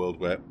setting up a world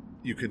where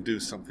you can do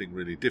something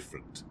really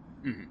different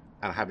and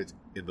have it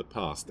in the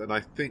past. And I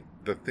think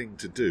the thing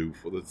to do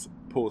for the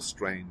poor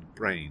strained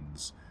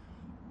brains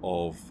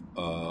of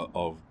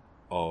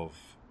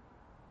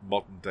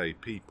modern day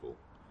people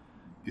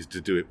is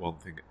to do it one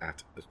thing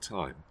at a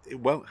time.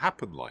 It won't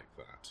happen like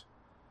that.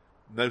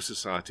 No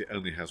society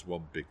only has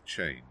one big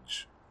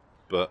change.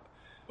 But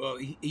well,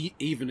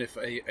 even if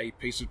a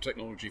piece of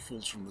technology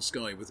falls from the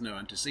sky with no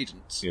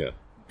antecedents,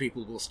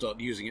 people will start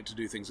using it to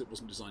do things it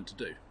wasn't designed to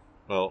do.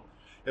 Well,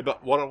 yeah,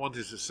 but what I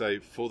wanted to say,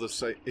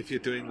 if you're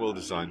doing world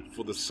design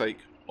for the sake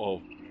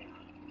of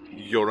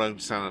your own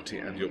sanity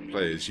and your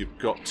players, you've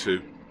got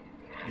to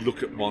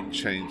look at one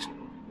change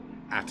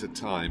at a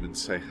time and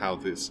say how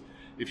this.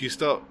 If you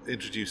start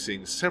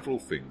introducing several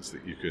things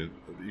that you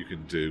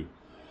can do,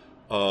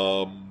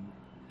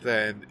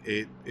 then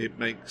it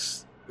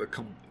makes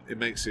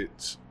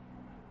it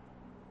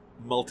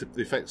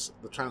multiple affects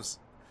the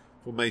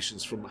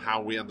transformations from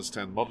how we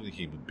understand modern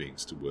human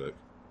beings to work,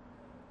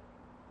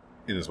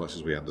 in as much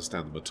as we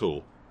understand them at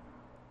all,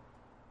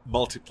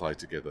 multiply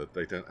together.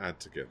 They don't add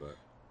together.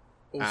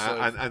 Also,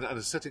 and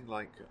a setting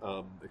like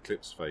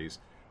Eclipse Phase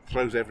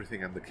throws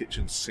everything and the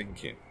kitchen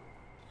sink in.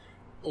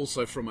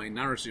 Also, from a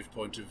narrative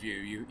point of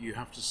view, you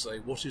have to say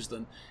what is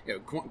the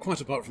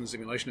quite apart from the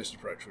simulationist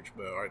approach, which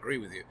I agree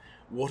with you.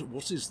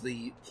 What is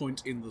the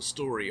point in the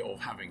story of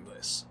having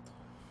this?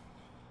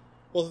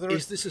 Well,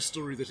 is this a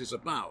story that is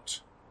about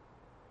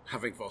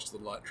having faster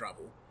than light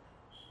travel?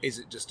 Is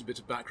it just a bit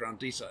of background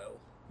detail?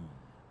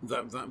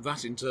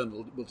 That in turn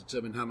will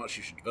determine how much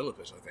you should develop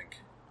it, I think.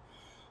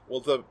 Well,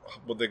 the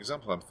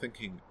example I'm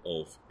thinking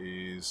of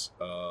is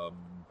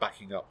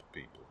backing up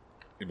people.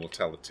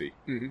 Immortality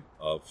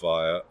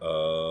via.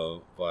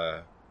 Well,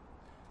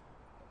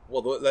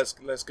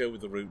 let's go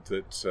with the route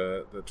that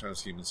the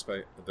transhuman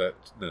space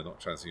not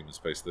transhuman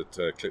space that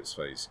Eclipse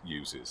Phase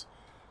uses.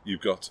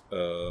 You've got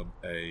a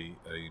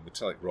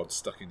metallic rod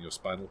stuck in your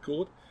spinal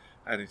cord,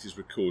 and it is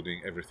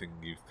recording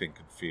everything you think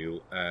and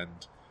feel.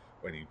 And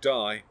when you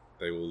die,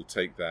 they will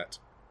take that,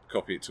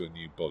 copy it to a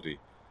new body,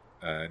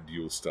 and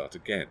you'll start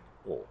again,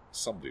 or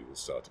somebody will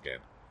start again.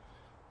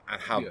 And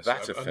how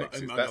that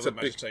affects it. That's a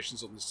big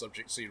meditations on this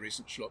subject. See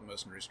recent Schlock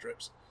Mercenary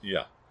strips.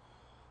 Yeah,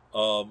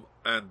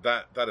 and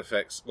that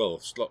affects. Well,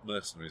 Schlock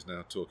Mercenary is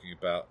now talking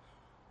about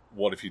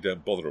what if you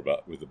don't bother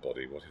with the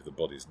body? What if the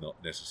body's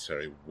not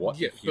necessary?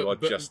 What if you are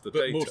just the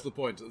data? But more to the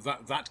point,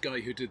 that guy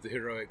who did the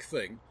heroic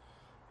thing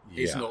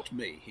is not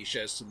me. He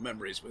shares some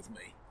memories with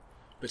me,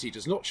 but he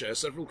does not share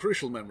several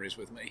crucial memories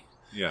with me.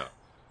 Yeah.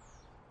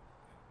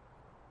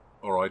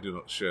 Or I do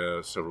not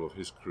share several of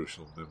his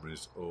crucial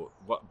memories, or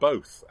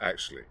both,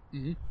 actually.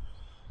 Mm-hmm.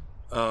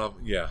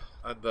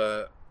 And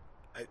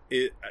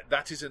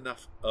that is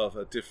enough of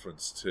a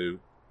difference to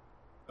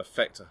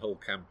affect a whole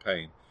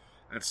campaign,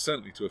 and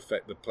certainly to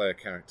affect the player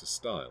character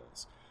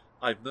styles.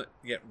 I've not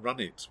yet run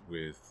it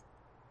with,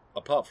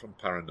 apart from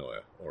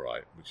Paranoia, all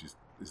right, which is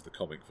the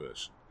comic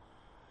version.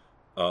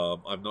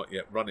 I've not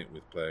yet run it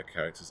with player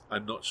characters.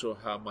 I'm not sure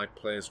how my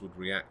players would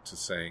react to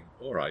saying,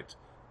 all right,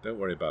 don't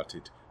worry about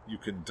it. You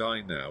can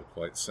die now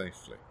quite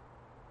safely.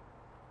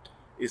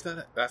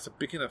 That's a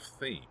big enough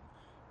theme?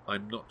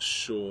 I'm not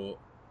sure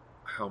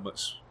how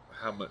much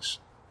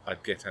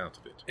I'd get out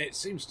of it. It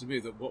seems to me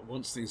that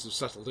once things have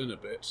settled in a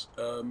bit,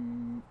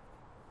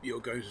 you're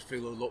going to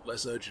feel a lot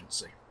less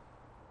urgency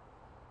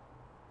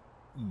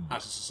at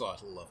a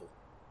societal level.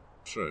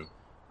 True.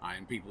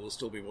 And people will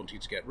still be wanting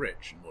to get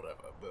rich and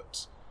whatever,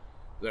 but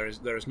there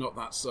is not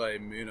that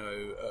same,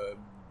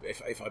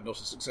 if I'm not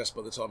a success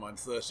by the time I'm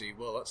 30,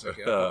 well, that's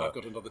okay. I've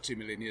got another 2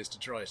 million years to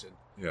try it in.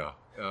 Yeah.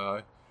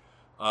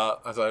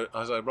 As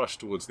I rush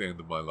towards the end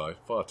of my life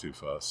far too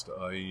fast,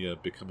 I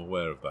become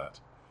aware of that,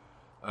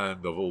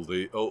 and of all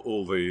the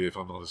if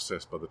I'm not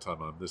assessed by the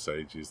time I'm this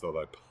age is that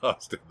I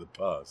passed in the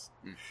past.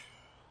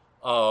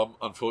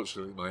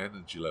 Unfortunately, my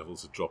energy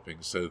levels are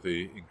dropping, so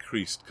the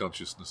increased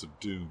consciousness of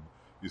doom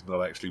is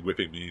not actually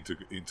whipping me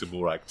into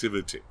more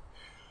activity.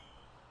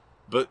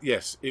 But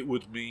yes, it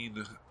would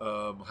mean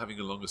having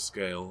a longer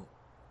scale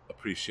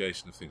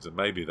appreciation of things, and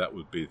maybe that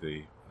would be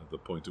the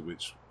point at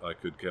which I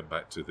could get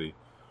back to the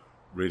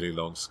really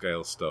long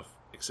scale stuff.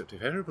 Except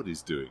if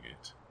everybody's doing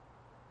it,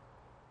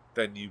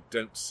 then you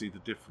don't see the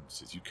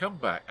differences. You come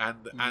back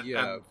and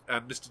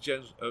Mr.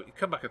 Jones. You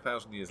come back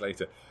 1,000 years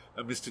later,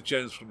 and Mr.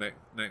 Jones from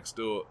next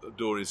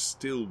door is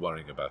still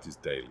worrying about his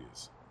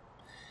dahlias.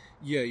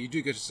 Yeah, you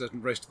do get a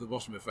certain race to the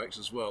bottom effect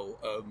as well.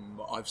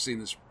 I've seen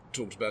this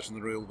talked about in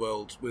the real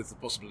world with the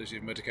possibility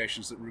of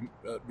medications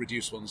that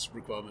reduce one's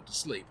requirement to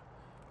sleep.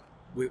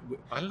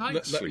 I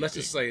like sleeping. Let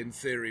us say in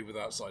theory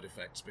without side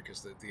effects,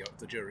 because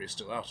the jury is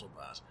still out on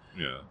that.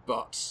 Yeah.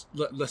 But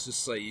let us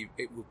say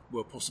it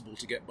were possible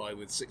to get by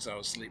with 6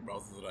 hours sleep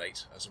rather than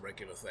 8 as a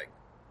regular thing.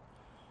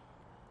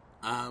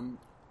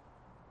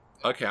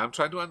 Okay, I'm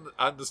trying to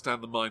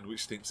understand the mind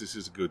which thinks this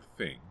is a good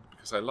thing,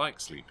 because I like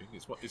sleeping.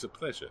 It's a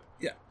pleasure.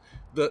 Yeah,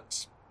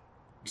 that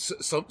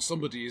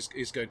somebody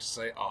is going to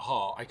say,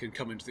 aha, I can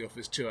come into the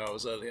office 2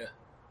 hours earlier.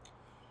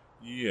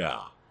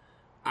 Yeah.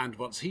 And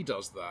once he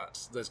does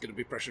that, there's going to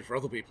be pressure for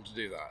other people to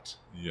do that.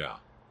 Yeah.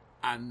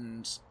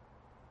 And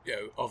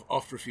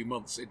after a few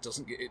months, it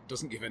doesn't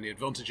give any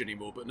advantage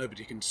anymore, but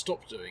nobody can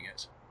stop doing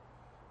it.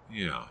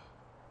 Yeah.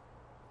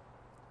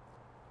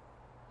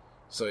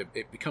 So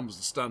it becomes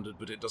the standard,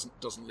 but it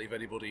doesn't leave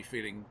anybody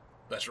feeling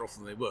better off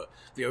than they were.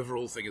 The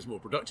overall thing is more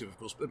productive, of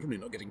course, but they're probably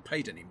not getting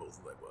paid any more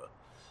than they were.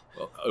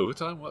 Well,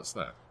 overtime, what's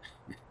that?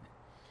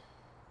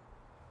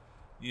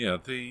 Yeah,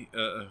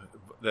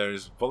 there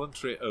is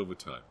voluntary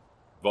overtime.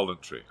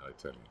 Voluntary, I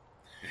tell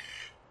you.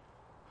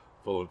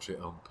 Voluntary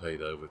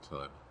unpaid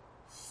overtime.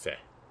 Fair.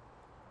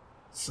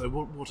 So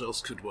what else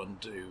could one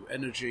do?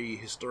 Energy,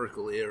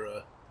 historical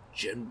era,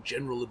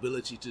 general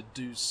ability to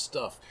do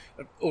stuff.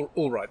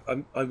 All right,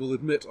 I will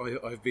admit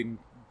I've been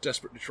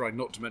desperately trying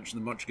not to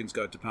mention the Munchkin's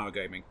Guide to Power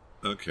Gaming.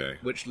 Okay.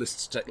 Which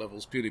lists tech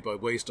levels purely by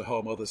ways to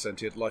harm other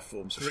sentient life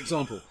forms. For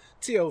example,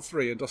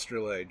 TL3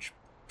 Industrial Age,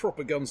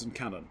 proper guns and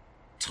cannon,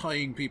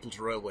 tying people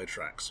to railway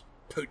tracks,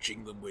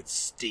 poaching them with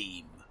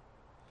steam.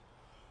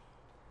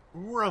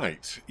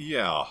 Right,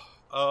 yeah.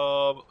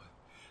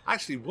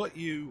 Actually, what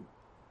you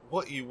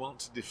want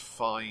to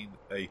define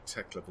a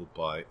tech level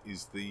by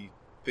is the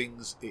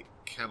things it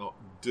cannot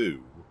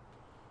do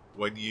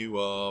when you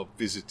are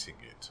visiting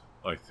it,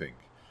 I think.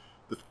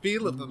 The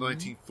feel of the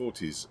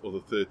 1940s or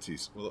the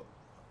 30s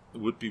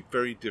would be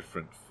very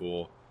different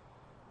for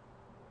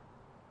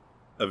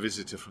a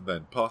visitor from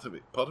then. Part of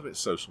it's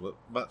social, but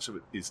much of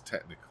it is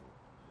technical.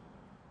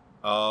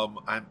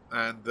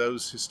 And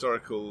those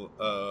historical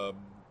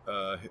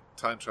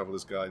time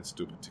travelers' guides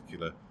to a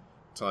particular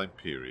time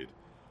period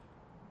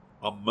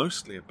are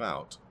mostly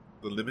about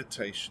the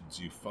limitations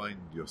you find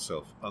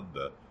yourself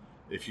under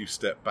if you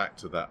step back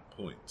to that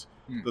point.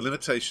 The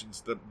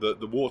limitations,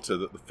 the water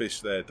that the fish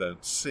there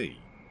don't see,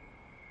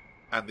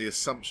 and the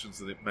assumptions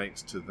that it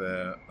makes to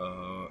their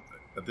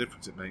a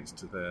difference it makes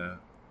to their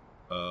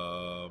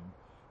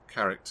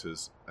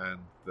characters and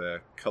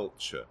their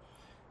culture.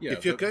 Yeah,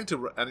 if you're going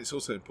to, and it's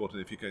also important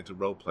if you're going to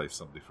role play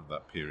somebody from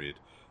that period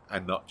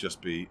and not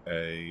just be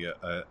a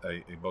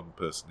modern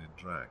person in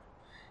drag.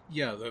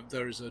 Yeah,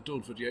 there is a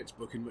Dawnford Yates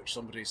book in which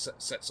somebody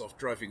sets off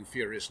driving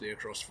furiously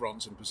across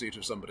France in pursuit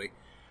of somebody,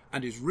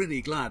 and is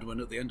really glad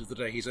when at the end of the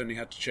day he's only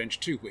had to change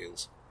 2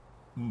 wheels.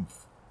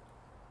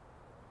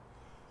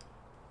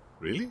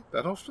 Really?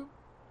 That often?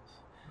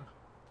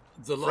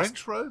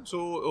 French roads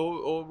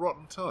or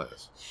rotten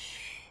tyres?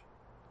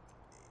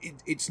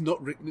 It's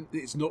not written.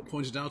 It's not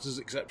pointed out as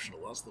exceptional.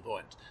 That's the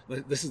point.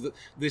 This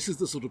is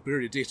the sort of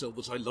period of detail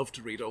that I love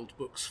to read old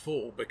books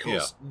for,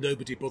 because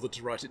nobody bothered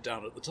to write it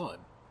down at the time.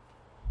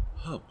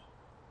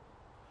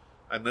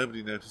 And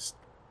nobody noticed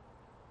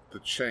the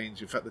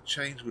change. In fact, the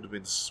change would have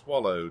been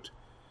swallowed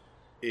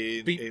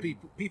in...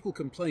 People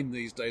complain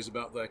these days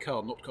about their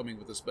car not coming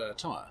with a spare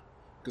tyre,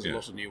 because a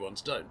lot of new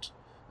ones don't.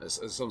 As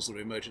some sort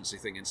of emergency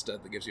thing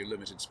instead that gives you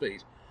limited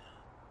speed.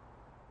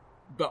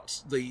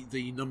 But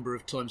the number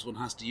of times one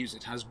has to use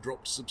it has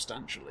dropped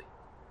substantially.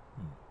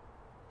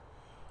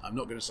 I'm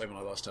not going to say when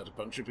I last had a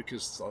puncture,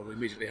 because I'll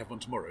immediately have one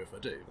tomorrow if I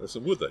do. There's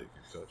some wood there you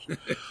can touch.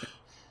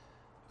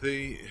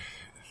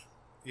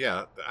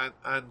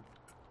 And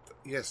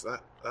yes,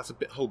 that's a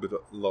whole bit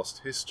of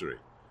lost history,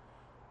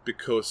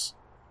 because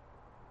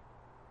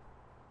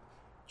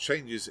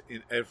changes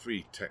in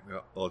every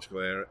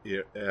technological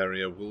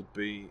area will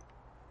be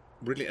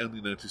really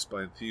only noticed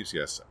by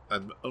enthusiasts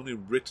and only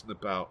written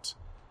about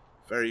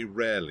very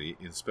rarely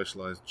in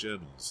specialised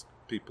journals.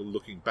 People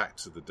looking back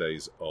to the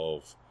days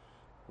of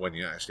when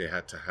you actually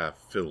had to have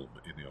film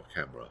in your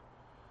camera,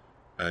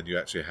 and you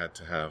actually had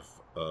to have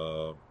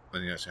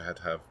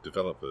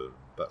developer and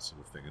that sort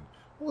of thing, and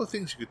all the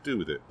things you could do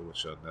with it,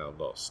 which are now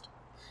lost.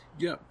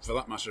 Yeah, for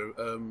that matter,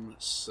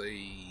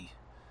 say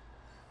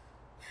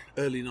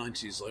early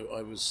 90s,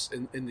 I was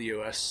in the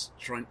US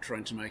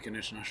trying to make an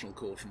international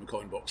call from a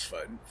Coinbox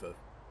phone for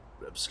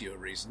obscure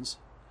reasons,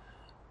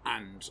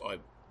 and I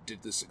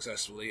did this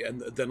successfully,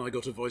 and then I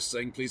got a voice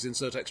saying, please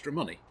insert extra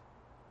money.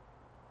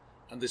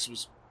 And this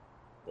was...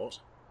 what?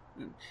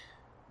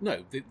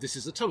 No, this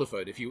is a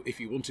telephone. If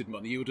you wanted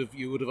money, you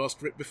would have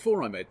asked for it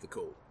before I made the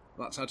call.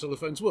 That's how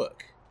telephones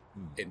work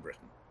in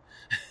Britain.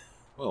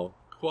 Well,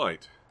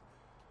 quite.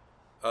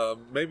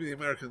 Maybe the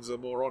Americans are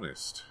more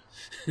honest.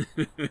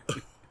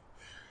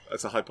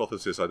 That's a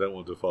hypothesis I don't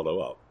want to follow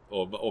up.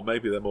 Or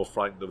maybe they're more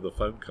frightened of the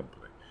phone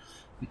company.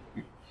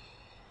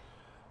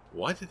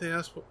 Why did they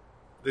ask for...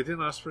 They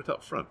didn't ask for it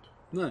up front?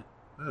 No.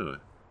 Oh.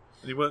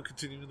 And you weren't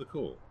continuing the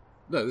call?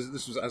 No,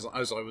 this was as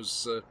I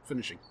was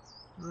finishing.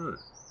 Right.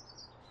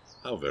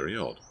 How very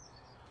odd.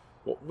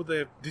 What would they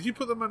have... Did you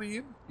put the money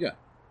in? Yeah.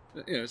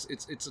 It's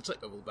a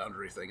technical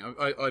boundary thing.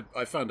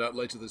 I found out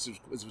later this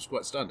was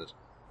quite standard.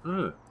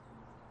 Oh,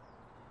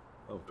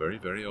 very,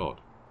 very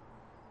odd.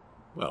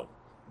 Well,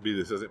 be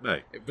this as it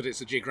may. But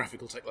it's a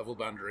geographical tech level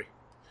boundary.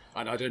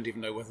 And I don't even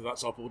know whether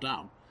that's up or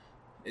down.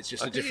 It's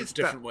just I a think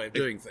different way of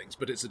doing things,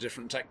 but it's a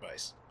different tech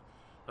base.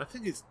 I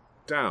think it's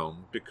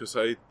down because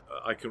I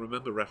can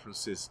remember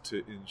references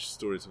in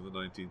stories of the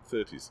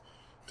 1930s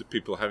to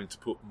people having to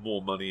put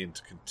more money in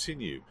to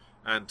continue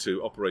and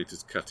to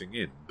operators cutting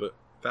in, but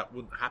that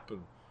wouldn't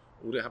happen.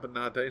 Would it happen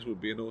nowadays? Would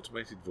it be an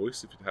automated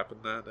voice if it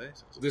happened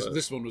nowadays?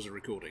 This one was a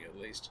recording, at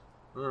least.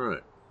 All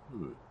right.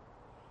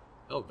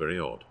 Oh, very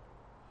odd.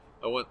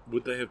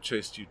 Would they have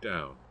chased you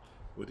down?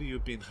 Would you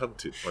have been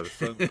hunted by the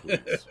phone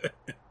police?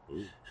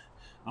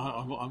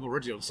 I'm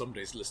already on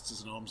somebody's list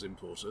as an arms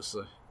importer,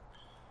 so...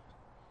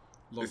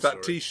 It's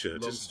that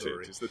T-shirt, isn't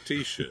it? It's the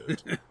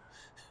T-shirt.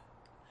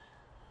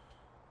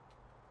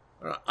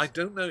 I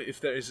don't know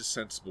if there is a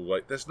sensible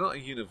way. There's not a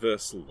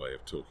universal way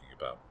of talking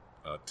about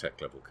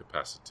tech level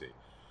capacity.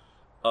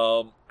 There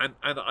are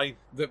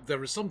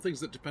some things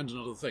that depend on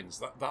other things.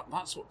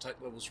 That's what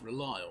tech levels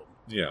rely on.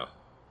 Yeah.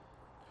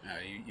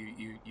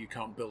 You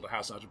can't build a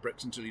house out of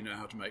bricks until you know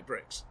how to make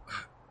bricks.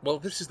 Well,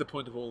 this is the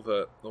point of all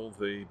the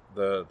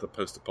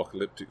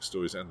post-apocalyptic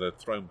stories and the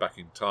thrown back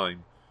in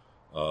time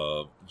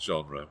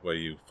genre, where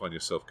you find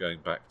yourself going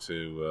back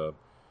to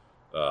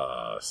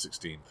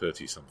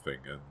 1630 something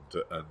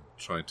and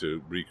trying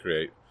to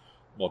recreate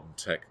modern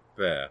tech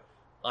there.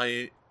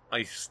 I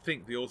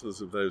think the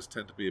authors of those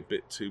tend to be a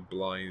bit too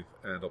blithe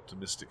and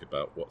optimistic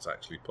about what's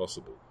actually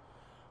possible.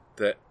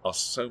 There are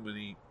so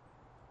many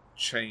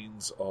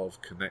chains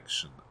of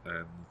connection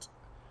and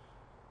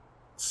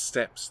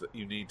steps that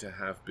you need to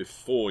have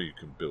before you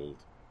can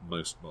build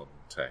most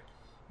modern tech.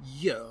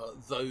 Yeah,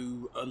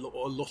 though a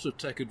lot of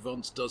tech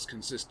advance does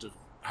consist of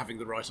having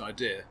the right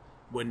idea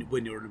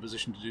when you're in a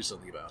position to do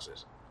something about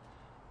it.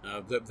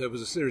 There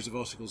was a series of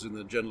articles in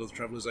the Journal of the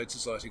Traveller's Aid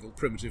Society called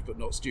Primitive But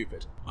Not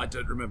Stupid. I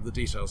don't remember the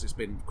details, it's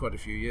been quite a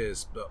few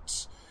years,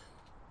 but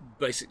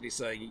basically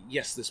saying,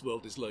 yes, this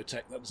world is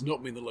low-tech. That does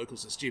not mean the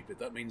locals are stupid.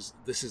 That means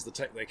this is the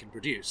tech they can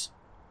produce.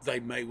 They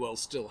may well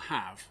still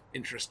have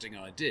interesting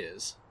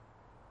ideas.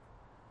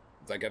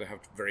 They're going to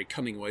have very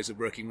cunning ways of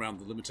working around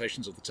the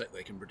limitations of the tech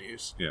they can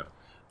produce. Yeah.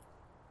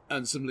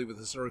 And similarly with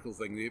the historical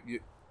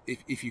thing,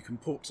 if you can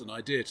port an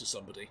idea to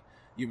somebody,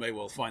 you may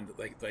well find that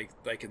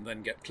they can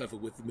then get clever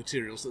with the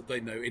materials that they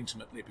know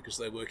intimately because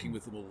they're working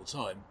with them all the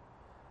time.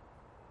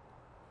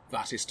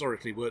 That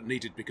historically weren't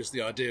needed because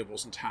the idea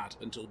wasn't had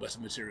until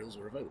better materials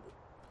were available.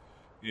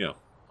 Yeah,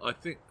 I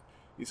think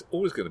it's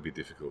always going to be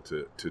difficult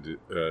to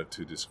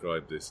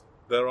describe this.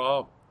 There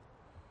are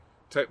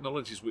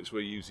technologies which we're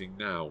using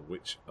now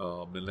which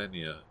are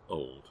millennia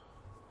old.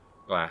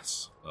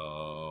 Glass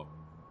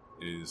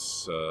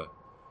is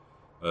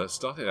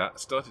started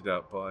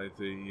out by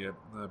the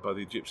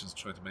Egyptians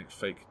trying to make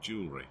fake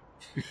jewellery.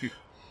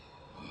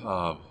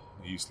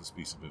 Useless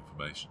piece of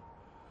information.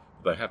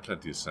 They had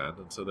plenty of sand,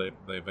 and so they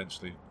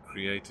eventually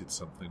created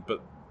something.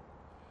 But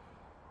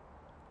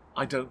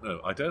I don't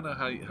know. I don't know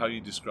how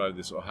you describe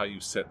this or how you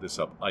set this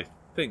up. I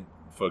think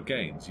for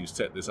games you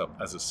set this up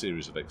as a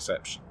series of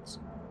exceptions.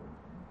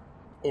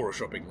 Or a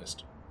shopping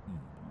list.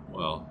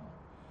 Well,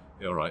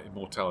 yeah, all right.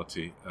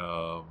 Immortality.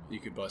 You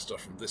could buy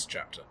stuff from this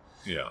chapter.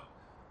 Yeah.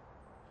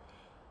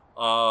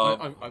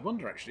 I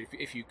wonder, actually,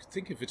 if you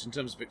think of it in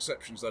terms of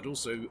exceptions, that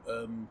also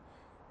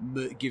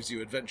gives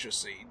you adventure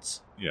seeds.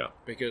 Yeah.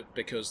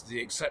 Because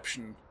the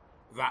exception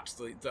that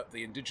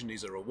the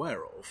Indigenes are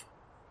aware of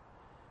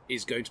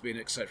is going to be an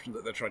exception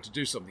that they're trying to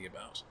do something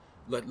about.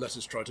 Let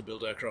us try to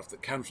build aircraft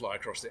that can fly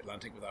across the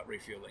Atlantic without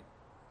refueling.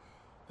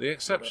 The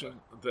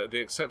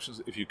exceptions,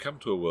 if you come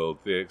to a world,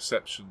 the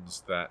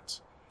exceptions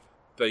that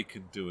they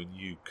can do and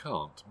you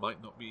can't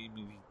might not be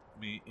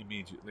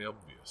immediately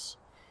obvious.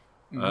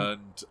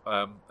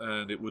 Mm-hmm.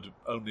 And it would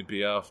only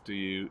be after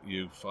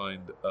you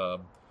find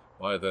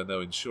why are there no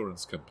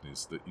insurance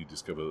companies that you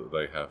discover that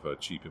they have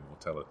cheap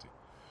immortality.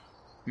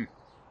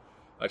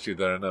 Actually,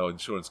 there are no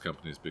insurance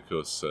companies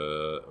because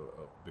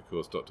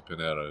Dr.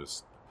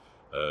 Pinero's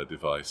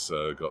device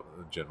got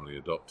generally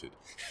adopted.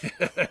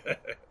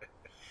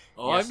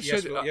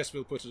 Yes,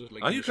 we'll put a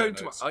link. Are you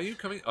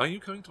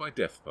coming to my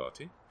death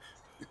party?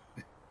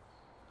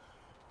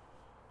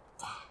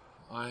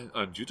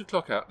 I'm due to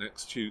clock out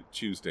next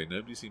Tuesday.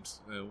 Nobody seems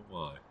to know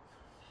why.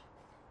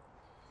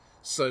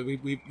 So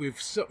we've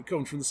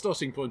gone from the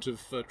starting point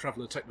of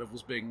Traveller tech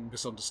levels being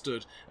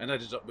misunderstood and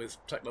ended up with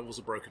tech levels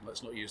are broken.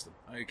 Let's not use them.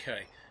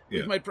 Okay,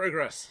 we've made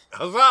progress.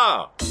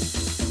 Huzzah!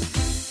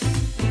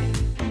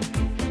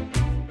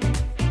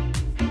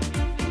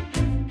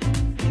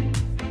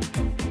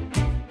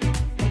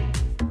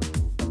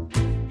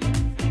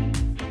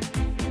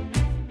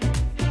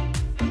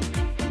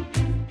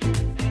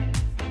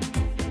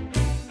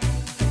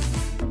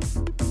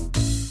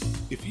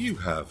 If you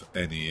have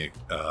any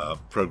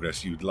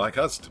progress you'd like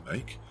us to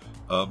make,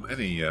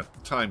 any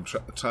time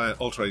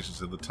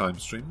alterations in the time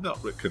stream, not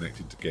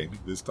connected to gaming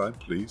this time,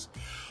 please.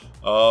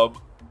 I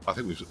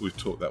think we've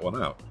talked that one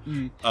out.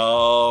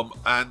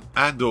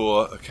 And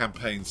or a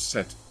campaign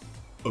set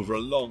over a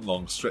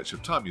long stretch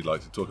of time you'd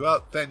like to talk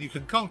about, then you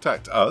can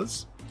contact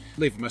us.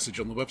 Leave a message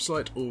on the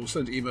website or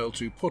send email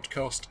to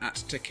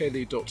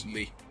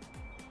podcast@tekeli.ly.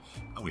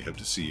 And we hope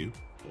to see you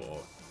or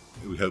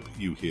We hope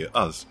you hear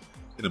us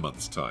in a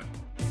month's time.